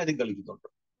എല്ലാവരും കളിക്കുന്നുണ്ട്.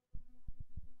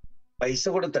 പൈസ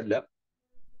കൊടുത്തല്ല,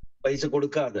 പൈസ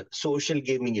കൊടുക്കാതെ സോഷ്യൽ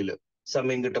ഗെയിമിങ്ങിൽ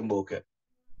സമയം കിട്ടുമ്പോ ഒക്കെ.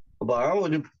 അപ്പൊ ആ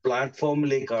ഒരു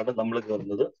പ്ലാറ്റ്ഫോമിലേക്കാണ് നമ്മൾ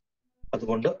കയറുന്നത്.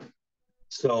 അതുകൊണ്ട്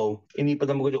സോ ഇനിയിപ്പോ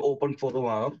നമുക്കൊരു ഓപ്പൺ ഫോറം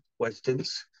ആകാം.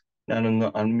 ക്വസ്റ്റ്യൻസ് ഞാനൊന്ന്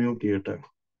അൺമ്യൂട്ട് ചെയ്യട്ടെ.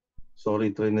 സോറി,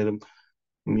 ഇത്രയും നേരം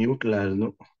മ്യൂട്ടിലായിരുന്നു.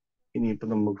 ഇനിയിപ്പോ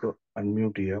നമുക്ക്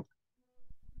അൺമ്യൂട്ട് ചെയ്യാം.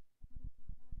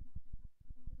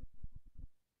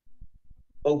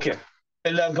 ഓക്കെ,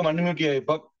 എല്ലാവർക്കും അൺമ്യൂട്ട്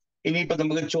ചെയ്യാം. ഇനിയിപ്പോ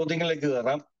നമുക്ക് ചോദ്യങ്ങളിലേക്ക്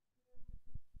കയറാം.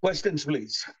 Questions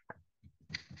please.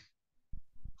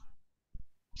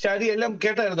 ഷാരി, എല്ലാം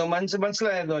കേട്ടായിരുന്നോ?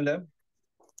 മനസ്സിലായിരുന്നോ അല്ലേ?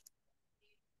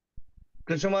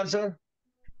 കൃഷ്ണകുമാർ സർ?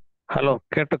 ഹലോ,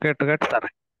 കേട്ടു സാറേ,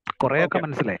 കുറെയൊക്കെ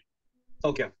മനസ്സിലായി.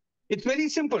 Okay, it's very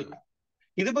simple.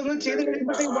 ഇതിപ്പോ ചെയ്ത്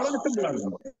കഴിയുമ്പോഴത്തേക്ക് വളരെ സിമ്പിൾ ആണ്.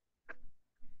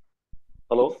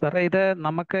 ഹലോ സാറേ, ഇത്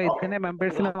നമുക്ക് ഇതിന്റെ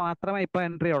മെമ്പേഴ്സിന് മാത്രമേ ഇപ്പൊ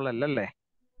എൻട്രി ഉള്ളല്ലേ?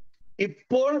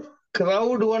 ഇപ്പോൾ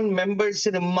ക്രൗഡ് വൺ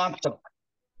മെമ്പേഴ്സിന് മാത്രം.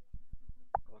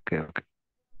 ഓക്കെ.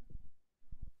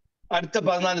 അടുത്ത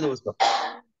 14 ദിവസം.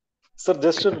 സർ,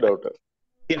 ജസ്റ്റ് ഒരു ഡൗട്ട്.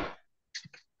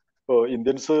 ഇപ്പോ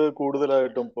ഇന്ത്യൻസ്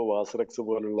കൂടുതലായിട്ടും ഇപ്പൊ വാസറക്സ്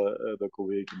പോലുള്ള ഇതൊക്കെ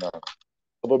ഉപയോഗിക്കുന്നതാണ്.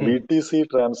 അപ്പൊ BTC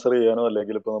ട്രാൻസ്ഫർ ചെയ്യാനോ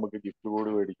അല്ലെങ്കിൽ ഇപ്പൊ നമുക്ക് ഗിഫ്റ്റ്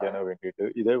കോഡ് മേടിക്കാനോ വേണ്ടിയിട്ട്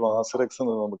ഇതേ വാസറക്സ്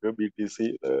നമുക്ക് BTC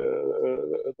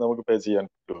നമുക്ക് പേ ചെയ്യാൻ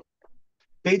പറ്റുമോ?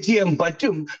 പേ ചെയ്യാൻ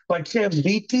പറ്റും, പക്ഷേ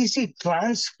BTC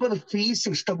ട്രാൻസ്ഫർ ഫീസ്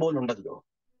ഇഷ്ടംപോലെ ഉണ്ടല്ലോ.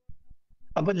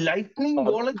 അപ്പൊ ലൈറ്റ്നിങ്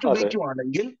വാളറ്റ്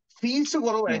ഉപയോഗിക്കുവാണെങ്കിൽ ഫീസ്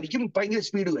കുറവായിരിക്കും, ഭയങ്കര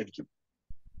സ്പീഡും ആയിരിക്കും.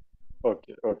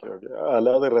 ഓക്കെ.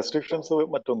 അല്ലാതെ റെസ്ട്രിക്ഷൻസ്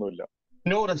മറ്റൊന്നുമില്ല?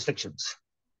 No restrictions.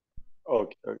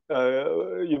 ഓക്കെ.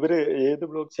 ഇവര് ഏത്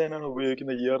ബ്ലോക്ക് ചെയിൻ ആണ്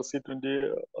ഉപയോഗിക്കുന്നത്? ERC20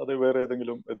 അത് വേറെ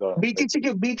ഏതെങ്കിലും ഇതാണ്?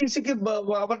 BTCക്ക്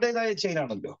അവരുടേതായ ചെയിൻ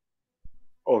ആണല്ലോ.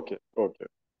 ഓക്കെ.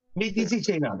 BTC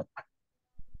ചെയിൻ ആണ്.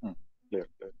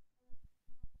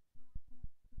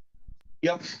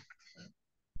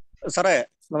 സാറേ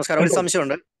നമസ്കാരം, ഒരു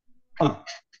സംശയമുണ്ട്.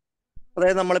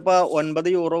 അതായത് നമ്മളിപ്പോ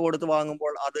 9 യൂറോ കൊടുത്ത്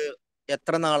വാങ്ങുമ്പോൾ അത്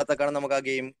എത്ര നാളത്തേക്കാണ് നമുക്ക് ആ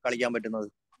ഗെയിം കളിക്കാൻ പറ്റുന്നത്?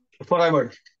 Forever.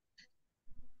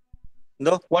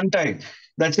 എന്തോ? One time.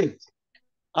 That's it.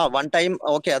 One time.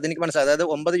 Okay, അതെനിക്ക് മനസ്സിലായി. അതായത്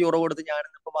 9 യൂറോ കൊടുത്ത് ഞാൻ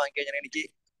ഇപ്പൊ വാങ്ങിക്കഴിഞ്ഞാൽ എനിക്ക്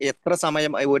എത്ര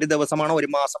സമയം, ഒരു ദിവസമാണോ ഒരു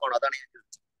മാസമാണോ? അതാണ് ഞാൻ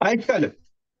ചോദിച്ചത്. ആഴ്ചക്കാലം.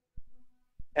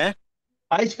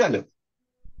 ആഴ്ചക്കാലം.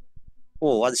 ഓ,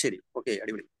 അത് ശരി. ഓക്കെ,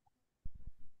 അടിപൊളി.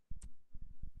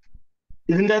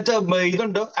 ഇതിന്റെ അകത്ത്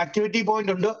ഇതുണ്ട്, ആക്ടിവിറ്റി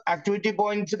പോയിന്റ് ഉണ്ട്. ആക്ടിവിറ്റി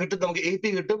പോയിന്റ്സ് കിട്ടും, നമുക്ക് AP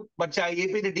കിട്ടും. പക്ഷെ ആ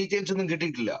APന്റെ ഡീറ്റെയിൽസ് ഒന്നും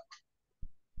കിട്ടിയിട്ടില്ല.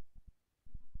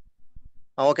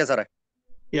 ഓക്കെ സാറേ.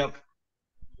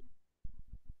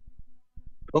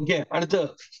 ഓക്കെ, അടുത്ത്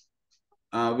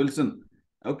വിൽസൺ.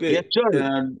 ഓക്കെ,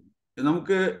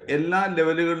 നമുക്ക് എല്ലാ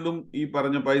ലെവലുകളിലും ഈ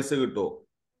പറഞ്ഞ പൈസ കിട്ടുമോ?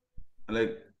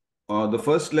 Like the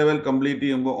first level complete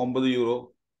ചെയ്യുമ്പോൾ 9 യൂറോ,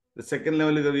 സെക്കൻഡ്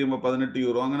ലെവൽ കഴിയുമ്പോൾ 18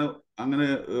 യൂറോ, അങ്ങനെ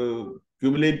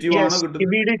ക്യുമുലേറ്റീവ് ആണോ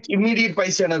കിട്ടുന്നത്? ഇമ്മീഡിയറ്റ്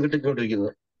പൈസയാണ്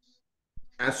കിട്ടിക്കൊണ്ടിരിക്കുന്നത്.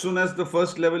 As soon as the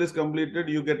first level is completed,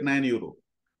 you get 9 euro.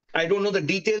 I don't know the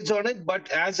details on it, but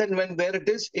as and when where it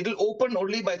is, it will open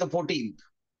only by the 14th.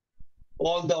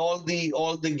 All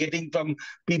the getting from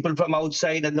people from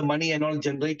outside and the money and all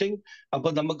generating. അപ്പൊ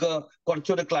നമുക്ക്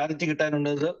കുറച്ചുകൂടെ clarity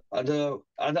കിട്ടാനുള്ളത് അത്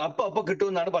അപ്പൊ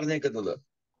കിട്ടുമെന്നാണ് പറഞ്ഞേക്കുന്നത്.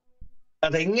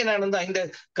 അതെങ്ങനെയാണെന്ന്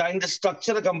അതിന്റെ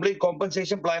structure complete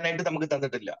compensation plan ആയിട്ട് നമുക്ക്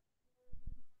തന്നിട്ടില്ല.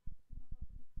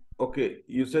 Okay,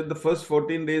 you said the first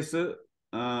 14 days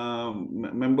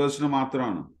members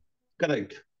മാത്രമാണ്.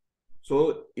 Correct. So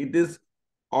it is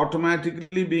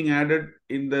automatically being added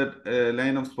in that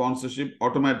line of sponsorship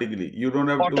automatically. You don't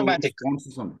have to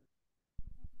sponsor some.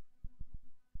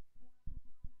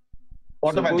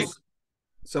 Automatic.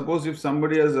 Suppose if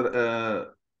somebody has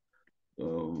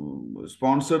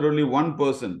sponsored only one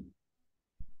person,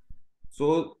 so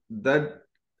that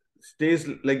stays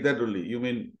like that only. You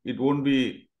mean it won't be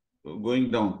going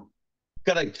down?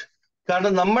 Correct.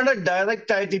 കാരണം നമ്മുടെ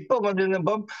direct ആയിട്ട് ഇപ്പൊ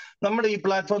വന്നിരുന്നപ്പം നമ്മുടെ ഈ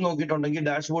platform നോക്കിയിട്ടുണ്ടെങ്കിൽ,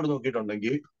 dashboard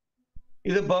നോക്കിയിട്ടുണ്ടെങ്കിൽ,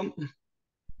 ഇതിപ്പം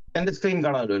എന്റെ screen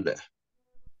കാണാമല്ലോ അല്ലേ?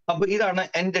 അപ്പൊ ഇതാണ്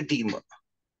എന്റെ ടീം.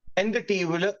 എന്റെ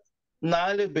ടീമില്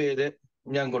 4 പേര്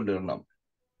ഞാൻ കൊണ്ടുവരണം.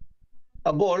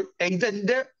 അപ്പോൾ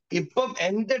ഇപ്പം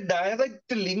എന്റെ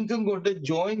ഡയറക്റ്റ് ലിങ്കും കൊണ്ട്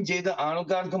ജോയിൻ ചെയ്ത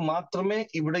ആൾക്കാർക്ക് മാത്രമേ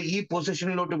ഇവിടെ ഈ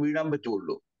പൊസിഷനിലോട്ട് വീഴാൻ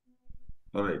പറ്റുള്ളൂ.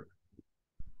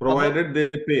 Provided they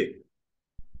pay.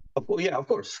 Yeah, of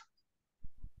course.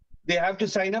 They have to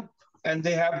sign up and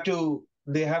they have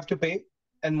to pay.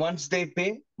 And once they pay,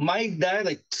 my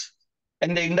direct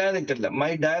and the indirect,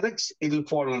 my directs, it will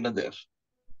fall under there.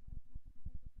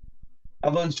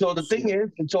 So the thing is,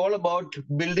 it's all about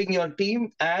building your team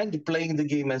and playing the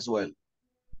game as well.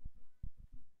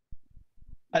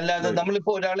 അല്ലാതെ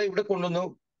നമ്മളിപ്പോ ഒരാളെ ഇവിടെ കൊണ്ടുവന്നു,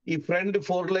 ഈ front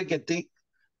 4 എത്തി,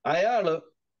 അയാള്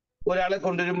ഒരാളെ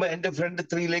കൊണ്ടുവരുമ്പോ എന്റെ ഫ്രണ്ട്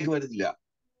 3 വരുന്നില്ല.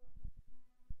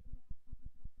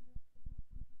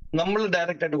 നമ്മൾ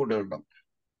ഡയറക്റ്റ് ആയിട്ട് കൊണ്ടുവരണം.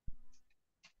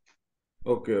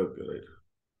 Okay, right.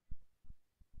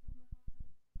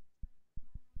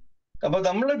 അപ്പൊ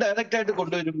നമ്മൾ ഡയറക്റ്റ് ആയിട്ട്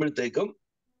കൊണ്ടുവരുമ്പോഴത്തേക്കും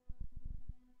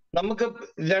നമുക്ക്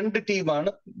 2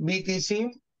 ടീമാണ്, BTCയും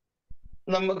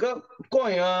നമുക്ക്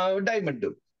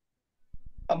ഡയമണ്ടും.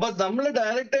 അപ്പൊ നമ്മൾ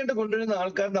ഡയറക്റ്റ് ആയിട്ട് കൊണ്ടുവരുന്ന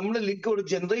ആൾക്കാർ നമ്മൾ ലിങ്ക് കൂടെ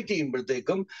ജനറേറ്റ്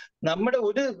ചെയ്യുമ്പോഴത്തേക്കും നമ്മുടെ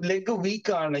ഒരു ലെഗ്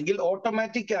വീക്ക് ആണെങ്കിൽ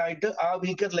ഓട്ടോമാറ്റിക് ആയിട്ട് ആ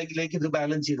വീക്കർ ലെഗിലേക്ക് ഇത്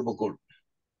ബാലൻസ് ചെയ്ത് പൊക്കോളും.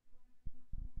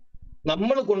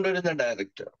 നമ്മൾ കൊണ്ടുവരുന്ന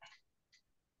ഡയറക്റ്റ്,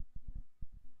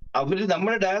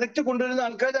 നമ്മുടെ ഡയറക്റ്റ് കൊണ്ടുവരുന്ന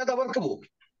ആൾക്കാർ അത് അവർക്ക് പോകും.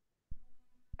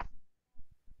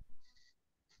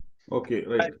 Okay,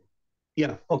 right.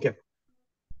 Yeah, okay.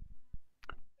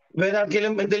 വേറെ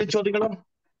ആർക്കെങ്കിലും എന്തെങ്കിലും ചോദ്യങ്ങളോ?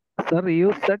 Sir, you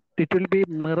said it will be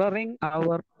mirroring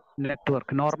our network,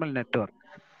 normal network.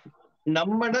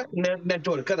 നമ്മുടെ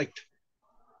നെറ്റ്വർക്ക്, കറക്റ്റ്.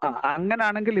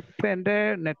 അങ്ങനാണെങ്കിൽ ഇപ്പൊ എന്റെ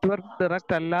നെറ്റ്വർക്ക്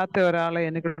ഡയറക്റ്റ് അല്ലാത്ത ഒരാളെ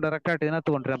എനിക്ക് ഡയറക്റ്റ് ആയിട്ട്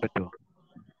ഇതിനകത്ത് കൊണ്ടുവരാൻ പറ്റുമോ?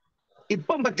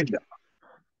 ഇപ്പം പറ്റില്ല.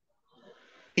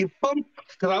 ഇപ്പം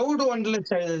ക്രൗഡ് വണ്ടിൽ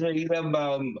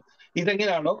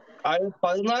ഇതെങ്ങനെയാണോ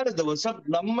 14 ദിവസം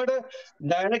നമ്മുടെ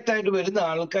ഡയറക്റ്റ് ആയിട്ട് വരുന്ന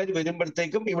ആൾക്കാർ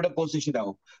വരുമ്പോഴത്തേക്കും ഇവിടെ പൊസിഷൻ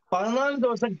ആവും. 14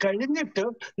 ദിവസം കഴിഞ്ഞിട്ട്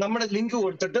നമ്മുടെ ലിങ്ക്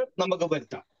കൊടുത്തിട്ട് നമുക്ക്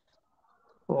വരുത്താം.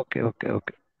 Okay.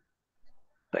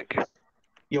 Thank you.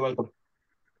 You welcome.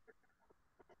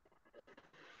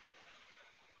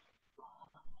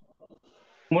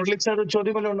 Murali sir,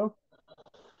 ചോദ്യം വല്ലതും ഉണ്ടോ?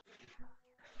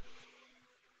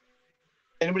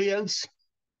 Anybody else?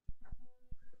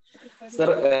 Sir,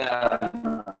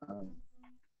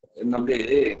 നമുക്ക്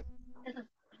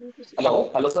ഹലോ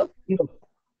സർ,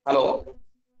 ഹലോ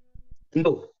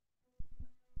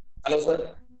സർ,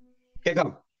 കേക്കാം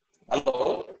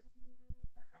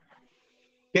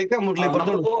മുരളി.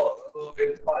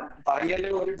 പറഞ്ഞ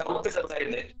ഒരു ഡൗട്ട്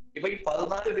ചെറുതായിരുന്നു. ഇപ്പൊ ഈ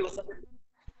 14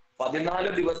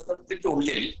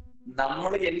 ദിവസത്തിനുള്ളിൽ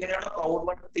നമ്മൾ എങ്ങനെയാണ് proud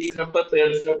one step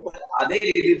third step അതേ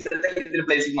രീതിയിൽ തന്നെ ഇതിൽ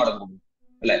പ്ലേസിംഗ് നടക്കുന്നു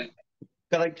അല്ലെ?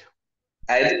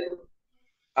 അതായത്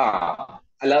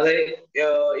അല്ലാതെ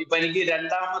ഇപ്പൊ എനിക്ക്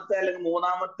 2ാമത്തെ അല്ലെങ്കിൽ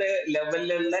 3ാമത്തെ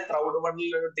ലെവലിലുള്ള ക്രൗഡ്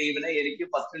വണ്ണിലുള്ള ടീമിനെ എനിക്ക്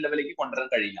ഫസ്റ്റ് ലെവലിലേക്ക് കൊണ്ടുവരാൻ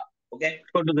കഴിയില്ല. ഓക്കെ,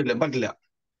 പറ്റില്ല.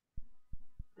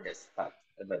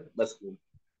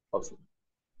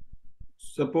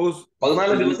 Suppose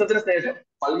 14 ദിവസത്തിന്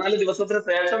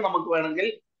ശേഷം നമുക്ക് വേണമെങ്കിൽ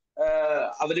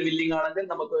അവര് വില്ലിംഗ് ആണെങ്കിൽ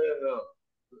നമുക്ക്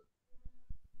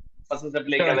ഫസ്റ്റ്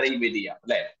സ്റ്റെപ്പിലേക്ക് അവരെ ഇൻവൈറ്റ് ചെയ്യാം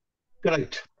അല്ലെ?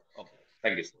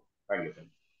 Thank you sir.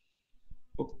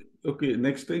 Okay,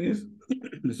 next thing is,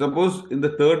 suppose in the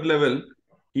 3rd level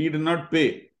he did not pay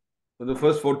for the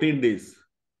first 14 days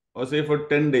or say for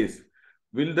 10 days.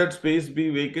 Will that space be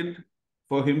vacant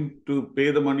for him to pay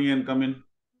the money and come in?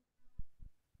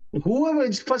 Whoever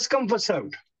is first come first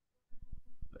served.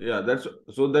 Yeah, that's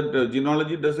so that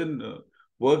genealogy doesn't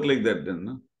work like that then,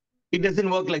 no? It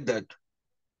doesn't work like that.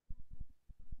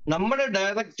 നമ്മുടെ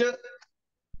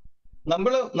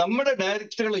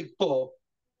ഡയറക്ടറുകൾ ഇപ്പോ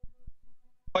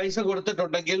പൈസ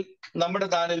കൊടുത്തിട്ടുണ്ടെങ്കിൽ നമ്മുടെ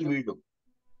താനിൽ വീഴും.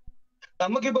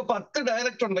 നമുക്കിപ്പോ 10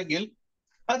 direct ഉണ്ടെങ്കിൽ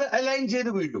അത് align ചെയ്ത്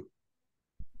വീഴും.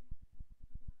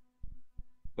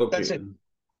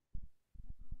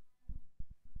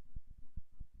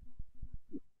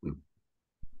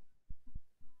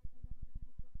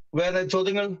 വേറെ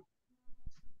ചോദ്യങ്ങൾ?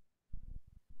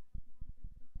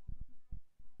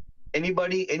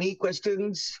 Anybody, any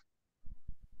questions?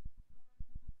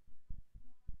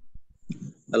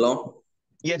 Hello.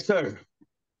 Yes sir.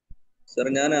 Sir,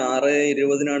 ഞാൻ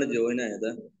 6:20 ജോയിൻ ആയത്.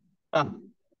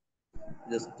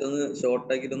 ജസ്റ്റ് ഒന്ന് ഷോർട്ട്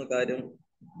ആക്കിയിട്ടൊന്ന് കാര്യം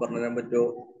പറഞ്ഞുതരാൻ പറ്റുമോ?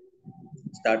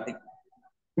 സ്റ്റാർട്ടിങ്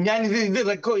ഞാൻ ഇത്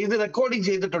റെക്കോർഡിങ്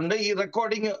ചെയ്തിട്ടുണ്ട്. ഈ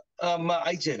റെക്കോർഡിങ്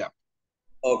അയച്ചു തരാം.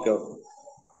 ഓക്കെ.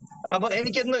 അപ്പൊ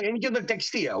എനിക്കൊന്ന്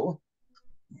ടെക്സ്റ്റ് ചെയ്യാവോ?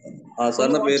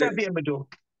 സാറിന്റെ പേര്, വാട്സ്ആപ്പ് ചെയ്യാൻ പറ്റുമോ?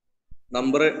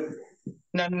 നമ്പർ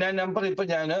നമ്പർ ഇപ്പൊ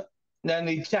ഞാൻ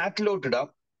ഈ ചാറ്റിലോട്ട് ഇടാം.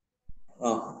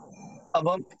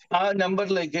 അപ്പം ആ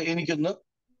നമ്പറിലേക്ക് എനിക്കൊന്ന്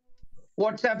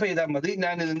വാട്സാപ്പ് ചെയ്താൽ മതി.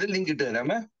 ഞാൻ ഇതിന്റെ ലിങ്ക് ഇട്ട്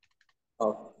തരാമേ.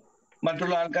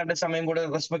 മറ്റുള്ള ആൾക്കാരുടെ സമയം കൂടെ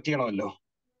റെസ്പെക്ട് ചെയ്യണമല്ലോ.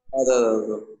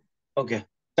 Okay,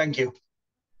 thank you.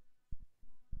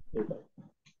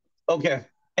 Okay,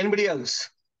 anybody else?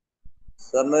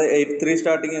 സാറിന്റെ 83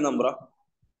 സ്റ്റാർട്ടിങ് നമ്പറാ?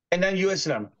 ഞാൻ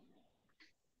US-ലാണ്.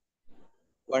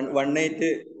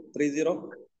 1830.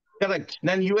 കറക്റ്റ്.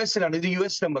 ഞാൻ US-ലാണ്. ഇത്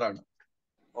US നമ്പറാണ്.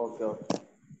 Okay okay.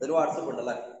 ഇതിൽ വാട്സപ്പ്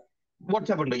ഉണ്ടല്ലേ?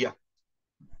 വാട്സാപ്പ് ഉണ്ട്. യാ.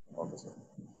 Okay sir.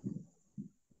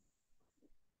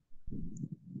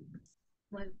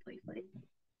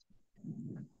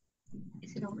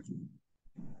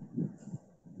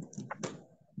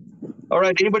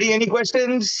 Alright, anybody any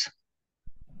questions?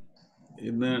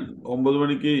 ഇന്ന് 9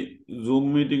 മണിക്ക് സൂം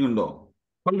മീറ്റിംഗ് ഉണ്ടോ?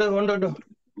 ഉണ്ട്.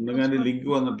 ഉണ്ടെങ്കിൽ അതിന്റെ ലിങ്ക്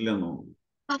വന്നിട്ടില്ലെന്നോ?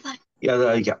 അത്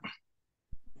അയക്കാം.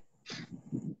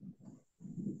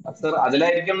 സർ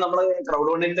അതിലായിരിക്കും നമ്മള് ക്രൗഡ്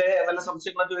ഫണ്ടിന്റെ വല്ല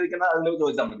സംശയങ്ങളൊക്കെ ചോദിക്കുന്ന അതിൽ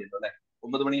ചോദിച്ചാൽ മതിയല്ലോ അല്ലെ?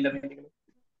 9 മണിന്റെ മീറ്റിംഗിൽ.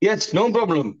 Yes, no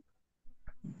problem.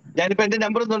 ഞാനിപ്പോ എന്റെ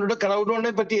നമ്പർ തന്നിട്ട് ക്രൗഡ്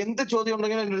ഫണ്ടിനെ പറ്റി എന്ത് ചോദ്യം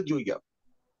ഉണ്ടെങ്കിലും എന്നോട് ചോദിക്കാം.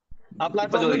 ആ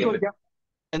പ്ലാറ്റ്ഫോമിൽ ചോദിക്കാം.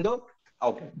 എന്തോ?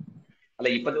 ഓക്കെ. അല്ല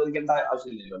ഇപ്പൊ ചോദിക്കേണ്ട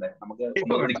ആവശ്യമില്ലല്ലോ അല്ലെ? നമുക്ക്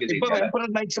 9 മണിക്ക് ഇപ്പൊ എംപറർ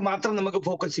നൈറ്റ്സ് മാത്രം നമുക്ക്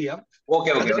ഫോക്കസ് ചെയ്യാം. ഓക്കെ.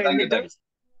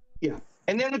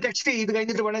 എന്നെ ഒന്ന് ടെക്സ്റ്റ് ചെയ്ത്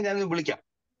കഴിഞ്ഞിട്ട് വേണേ ഞാൻ വിളിക്കാം.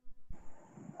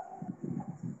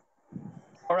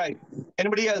 Alright,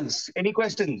 anybody else? Any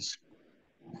questions?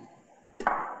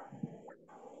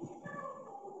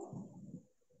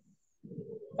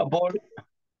 അപ്പോൾ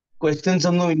questions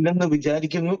ഒന്നും ഇല്ലെന്ന്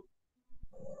വിചാരിക്കുന്നു.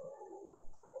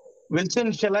 Wilson,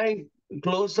 shall I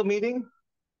close the meeting?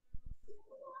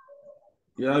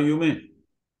 Yeah, you may.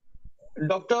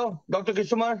 Dr.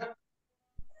 Kishkumar?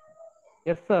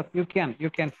 Yes, sir. You can,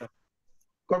 sir.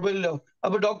 കുഴപ്പമില്ലല്ലോ.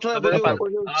 അപ്പൊ ഡോക്ടർ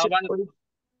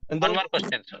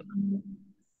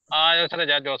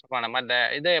ജോസഫാണ്. മറ്റേ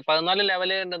ഇത് 14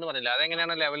 ലെവല് ഉണ്ടെന്ന് പറഞ്ഞില്ല,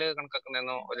 അതെങ്ങനെയാണ് ലെവല്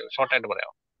കണക്കാക്കുന്നതെന്ന് ഒരു ഷോർട്ടായിട്ട്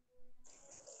പറയാം.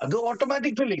 അത്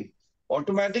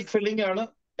ഓട്ടോമാറ്റിക് ഫില്ലിംഗ് ആണ്.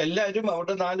 എല്ലാവരും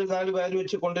അവിടെ 4 പേര്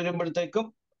വെച്ച് കൊണ്ടുവരുമ്പോഴത്തേക്കും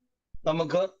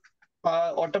നമുക്ക്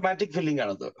ഓട്ടോമാറ്റിക് ഫില്ലിംഗ്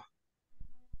ആണത്.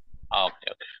 ഓക്കെ.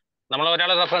 നമ്മൾ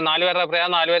ഒരാളെ 4 പേരെ റെഫർ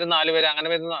ചെയ്യാം, 4 പേര് അങ്ങനെ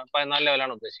വരുന്ന 14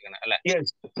 ലെവലാണ് ഉദ്ദേശിക്കുന്നത് അല്ലെ?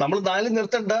 യെസ്, നമ്മൾ 4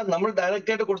 നിർത്തണ്ട, നമ്മൾ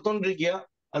ഡയറക്റ്റ് ആയിട്ട് കൊടുത്തോണ്ടിരിക്കുക.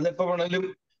 അതെപ്പോ വേണമെങ്കിലും.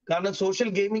 കാരണം സോഷ്യൽ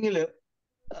ഗെയിമിങ്ങില്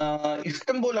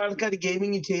ഇഷ്ടം പോലെ ആൾക്കാർ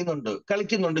ഗെയിമിങ് ചെയ്യുന്നുണ്ട്,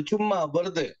 കളിക്കുന്നുണ്ട്, ചുമ്മാ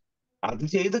വെറുതെ. അത്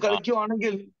ചെയ്ത്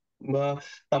കളിക്കുവാണെങ്കിൽ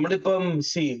നമ്മളിപ്പം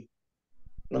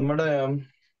നമ്മുടെ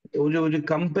ഒരു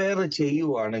കമ്പയർ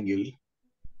ചെയ്യുവാണെങ്കിൽ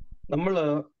നമ്മള്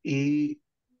ഈ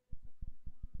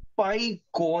 5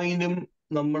 കോയിനും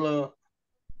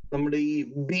നമ്മുടെ ഈ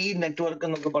ബി നെറ്റ്വർക്ക്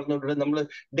എന്നൊക്കെ പറഞ്ഞിട്ടുണ്ട്. നമ്മൾ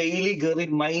ഡെയിലി കയറി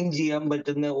മൈൻ ചെയ്യാൻ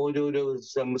പറ്റുന്ന ഓരോരോ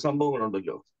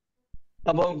സംഭവങ്ങളുണ്ടല്ലോ.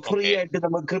 അപ്പൊ ഫ്രീ ആയിട്ട്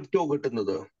നമുക്ക് ക്രിപ്റ്റോ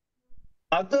കിട്ടുന്നത്.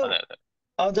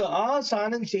 അത് ആ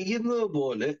സാധനം ചെയ്യുന്നത്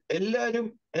പോലെ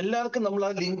എല്ലാവർക്കും നമ്മൾ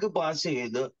ആ ലിങ്ക് പാസ്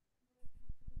ചെയ്ത്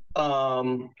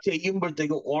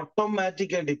ചെയ്യുമ്പോഴത്തേക്കും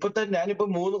ഓട്ടോമാറ്റിക് ആയിട്ട് ഇപ്പൊ തന്നെ ഞാനിപ്പോ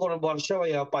 3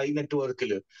 വർഷമായി ആ പൈ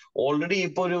നെറ്റ്വർക്കിൽ ഓൾറെഡി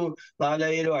ഇപ്പൊ ഒരു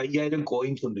 4000-5000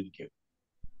 കോയിൻസ് കൊണ്ടിരിക്കും.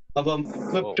 അപ്പം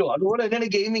ക്രിപ്റ്റോ അതുപോലെ തന്നെയാണ്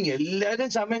ഗെയിമിങ്. എല്ലാവരും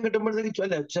സമയം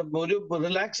കിട്ടുമ്പോഴത്തേക്കും ഒരു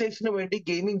റിലാക്സേഷന് വേണ്ടി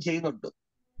ഗെയിമിങ് ചെയ്യുന്നുണ്ട്.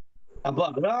 അപ്പൊ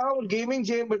അതാ ഗെയിമിങ്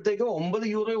ചെയ്യുമ്പോഴത്തേക്കും 9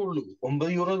 യൂറോ ഉള്ളൂ.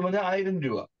 9 യൂറോ എന്ന് പറഞ്ഞാൽ 1000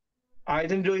 രൂപ.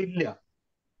 1000 രൂപ ഇല്ല.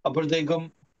 അപ്പോഴത്തേക്കും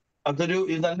അതൊരു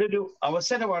നല്ലൊരു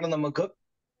അവസരമാണ് നമുക്ക്.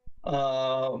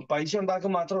 പൈസ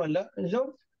ഉണ്ടാക്കുക മാത്രമല്ല,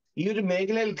 ഈ ഒരു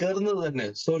മേഖലയിൽ കയറുന്നത് തന്നെ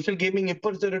സോഷ്യൽ ഗെയിമിംഗ്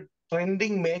ഇപ്പോഴത്തെ ഒരു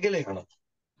ട്രെൻഡിങ് മേഖലയാണ്.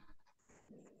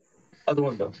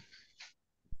 അതുകൊണ്ട്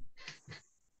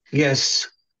yes,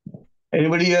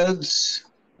 anybody else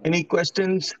any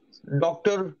questions?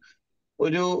 Doctor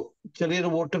ഒരു ചെറിയൊരു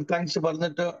വോട്ട് ഓഫ് താങ്ക്സ്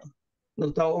പറഞ്ഞിട്ട്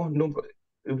നിർത്താവോ?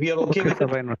 V R okay with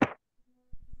it?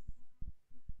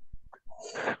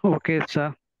 Okay, sir.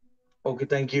 Okay,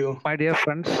 thank you. My dear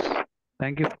friends,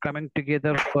 thank you for coming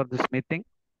together for this meeting.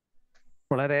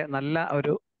 വളരെ നല്ല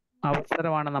ഒരു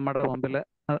അവസരമാണ് നമ്മുടെ മുമ്പിൽ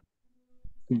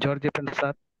ജോർജ് ഇപ്പൻ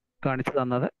സാർ കാണിച്ചു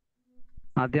തന്നത്.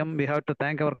 ആദ്യം we have to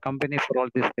thank our company for all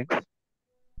these things.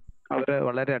 അവർ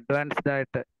വളരെ അഡ്വാൻസ്ഡ്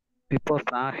ആയിട്ട് ഇപ്പോൾ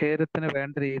സാഹചര്യത്തിന്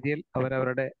വേണ്ട രീതിയിൽ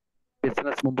അവരവരുടെ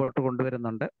ബിസിനസ് മുമ്പോട്ട്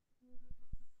കൊണ്ടുവരുന്നുണ്ട്.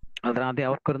 അതിനാദ്യം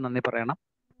അവർക്കൊരു നന്ദി പറയണം.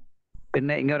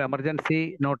 പിന്നെ ഇങ്ങനെ ഒരു എമർജൻസി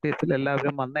നോട്ടീസിൽ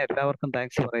എല്ലാവരും വന്ന എല്ലാവർക്കും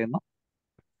താങ്ക്സ് പറയുന്നു.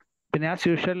 പിന്നെ ആസ്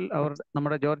യൂഷ്വൽ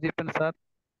നമ്മുടെ George ഇപ്പൻ sir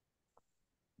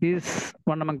is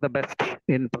one among the best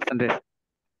in presentation.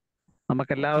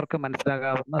 നമുക്കെല്ലാവർക്കും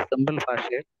മനസ്സിലാകാവുന്ന സിമ്പിൾ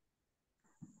ഭാഷയിൽ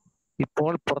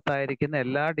ഇപ്പോൾ പുറത്തായിരിക്കുന്ന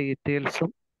എല്ലാ ഡീറ്റെയിൽസും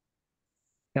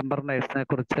എംപർനേഴ്സിനെ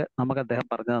കുറിച്ച് നമുക്ക് അദ്ദേഹം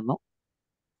പറഞ്ഞു തന്നു.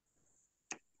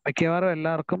 മിക്കവാറും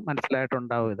എല്ലാവർക്കും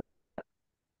മനസ്സിലായിട്ടുണ്ടാവും ഇത്.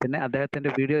 പിന്നെ അദ്ദേഹത്തിന്റെ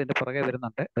വീഡിയോ ഇതിന്റെ പുറകെ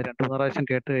വരുന്നുണ്ട്. അത് 2-3 പ്രാവശ്യം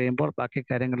കേട്ട് കഴിയുമ്പോൾ ബാക്കി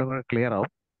കാര്യങ്ങളും കൂടെ ക്ലിയർ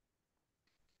ആവും.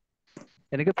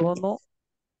 എനിക്ക് തോന്നുന്നു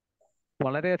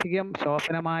വളരെയധികം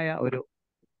ശോഭനമായ ഒരു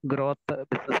ഗ്രോത്ത്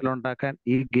ബിസിനസ്സിലുണ്ടാക്കാൻ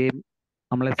ഈ ഗെയിം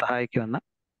നമ്മളെ സഹായിക്കുമെന്ന്.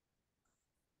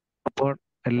 അപ്പോൾ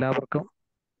എല്ലാവർക്കും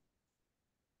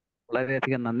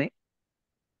വളരെയധികം നന്ദി.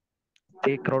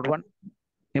 ഈ crowd one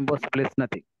impossible is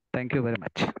nothing. Thank you very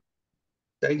much.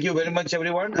 Thank you very much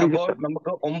everyone. അപ്പോൾ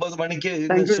നമുക്ക് 9 മണിക്ക്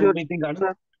സൂം മീറ്റിംഗ്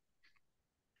കാണും.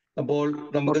 അപ്പോൾ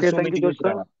നമുക്ക് സൂം മീറ്റിംഗ്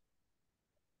കാണാം.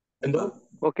 എന്തോ?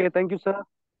 Okay, thank you, sir.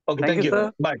 Okay, Thank thank you, you. sir.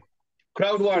 Bye.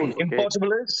 Crowd one, Okay.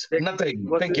 impossible is nothing.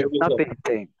 Thank you. Nothing.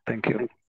 Thank you.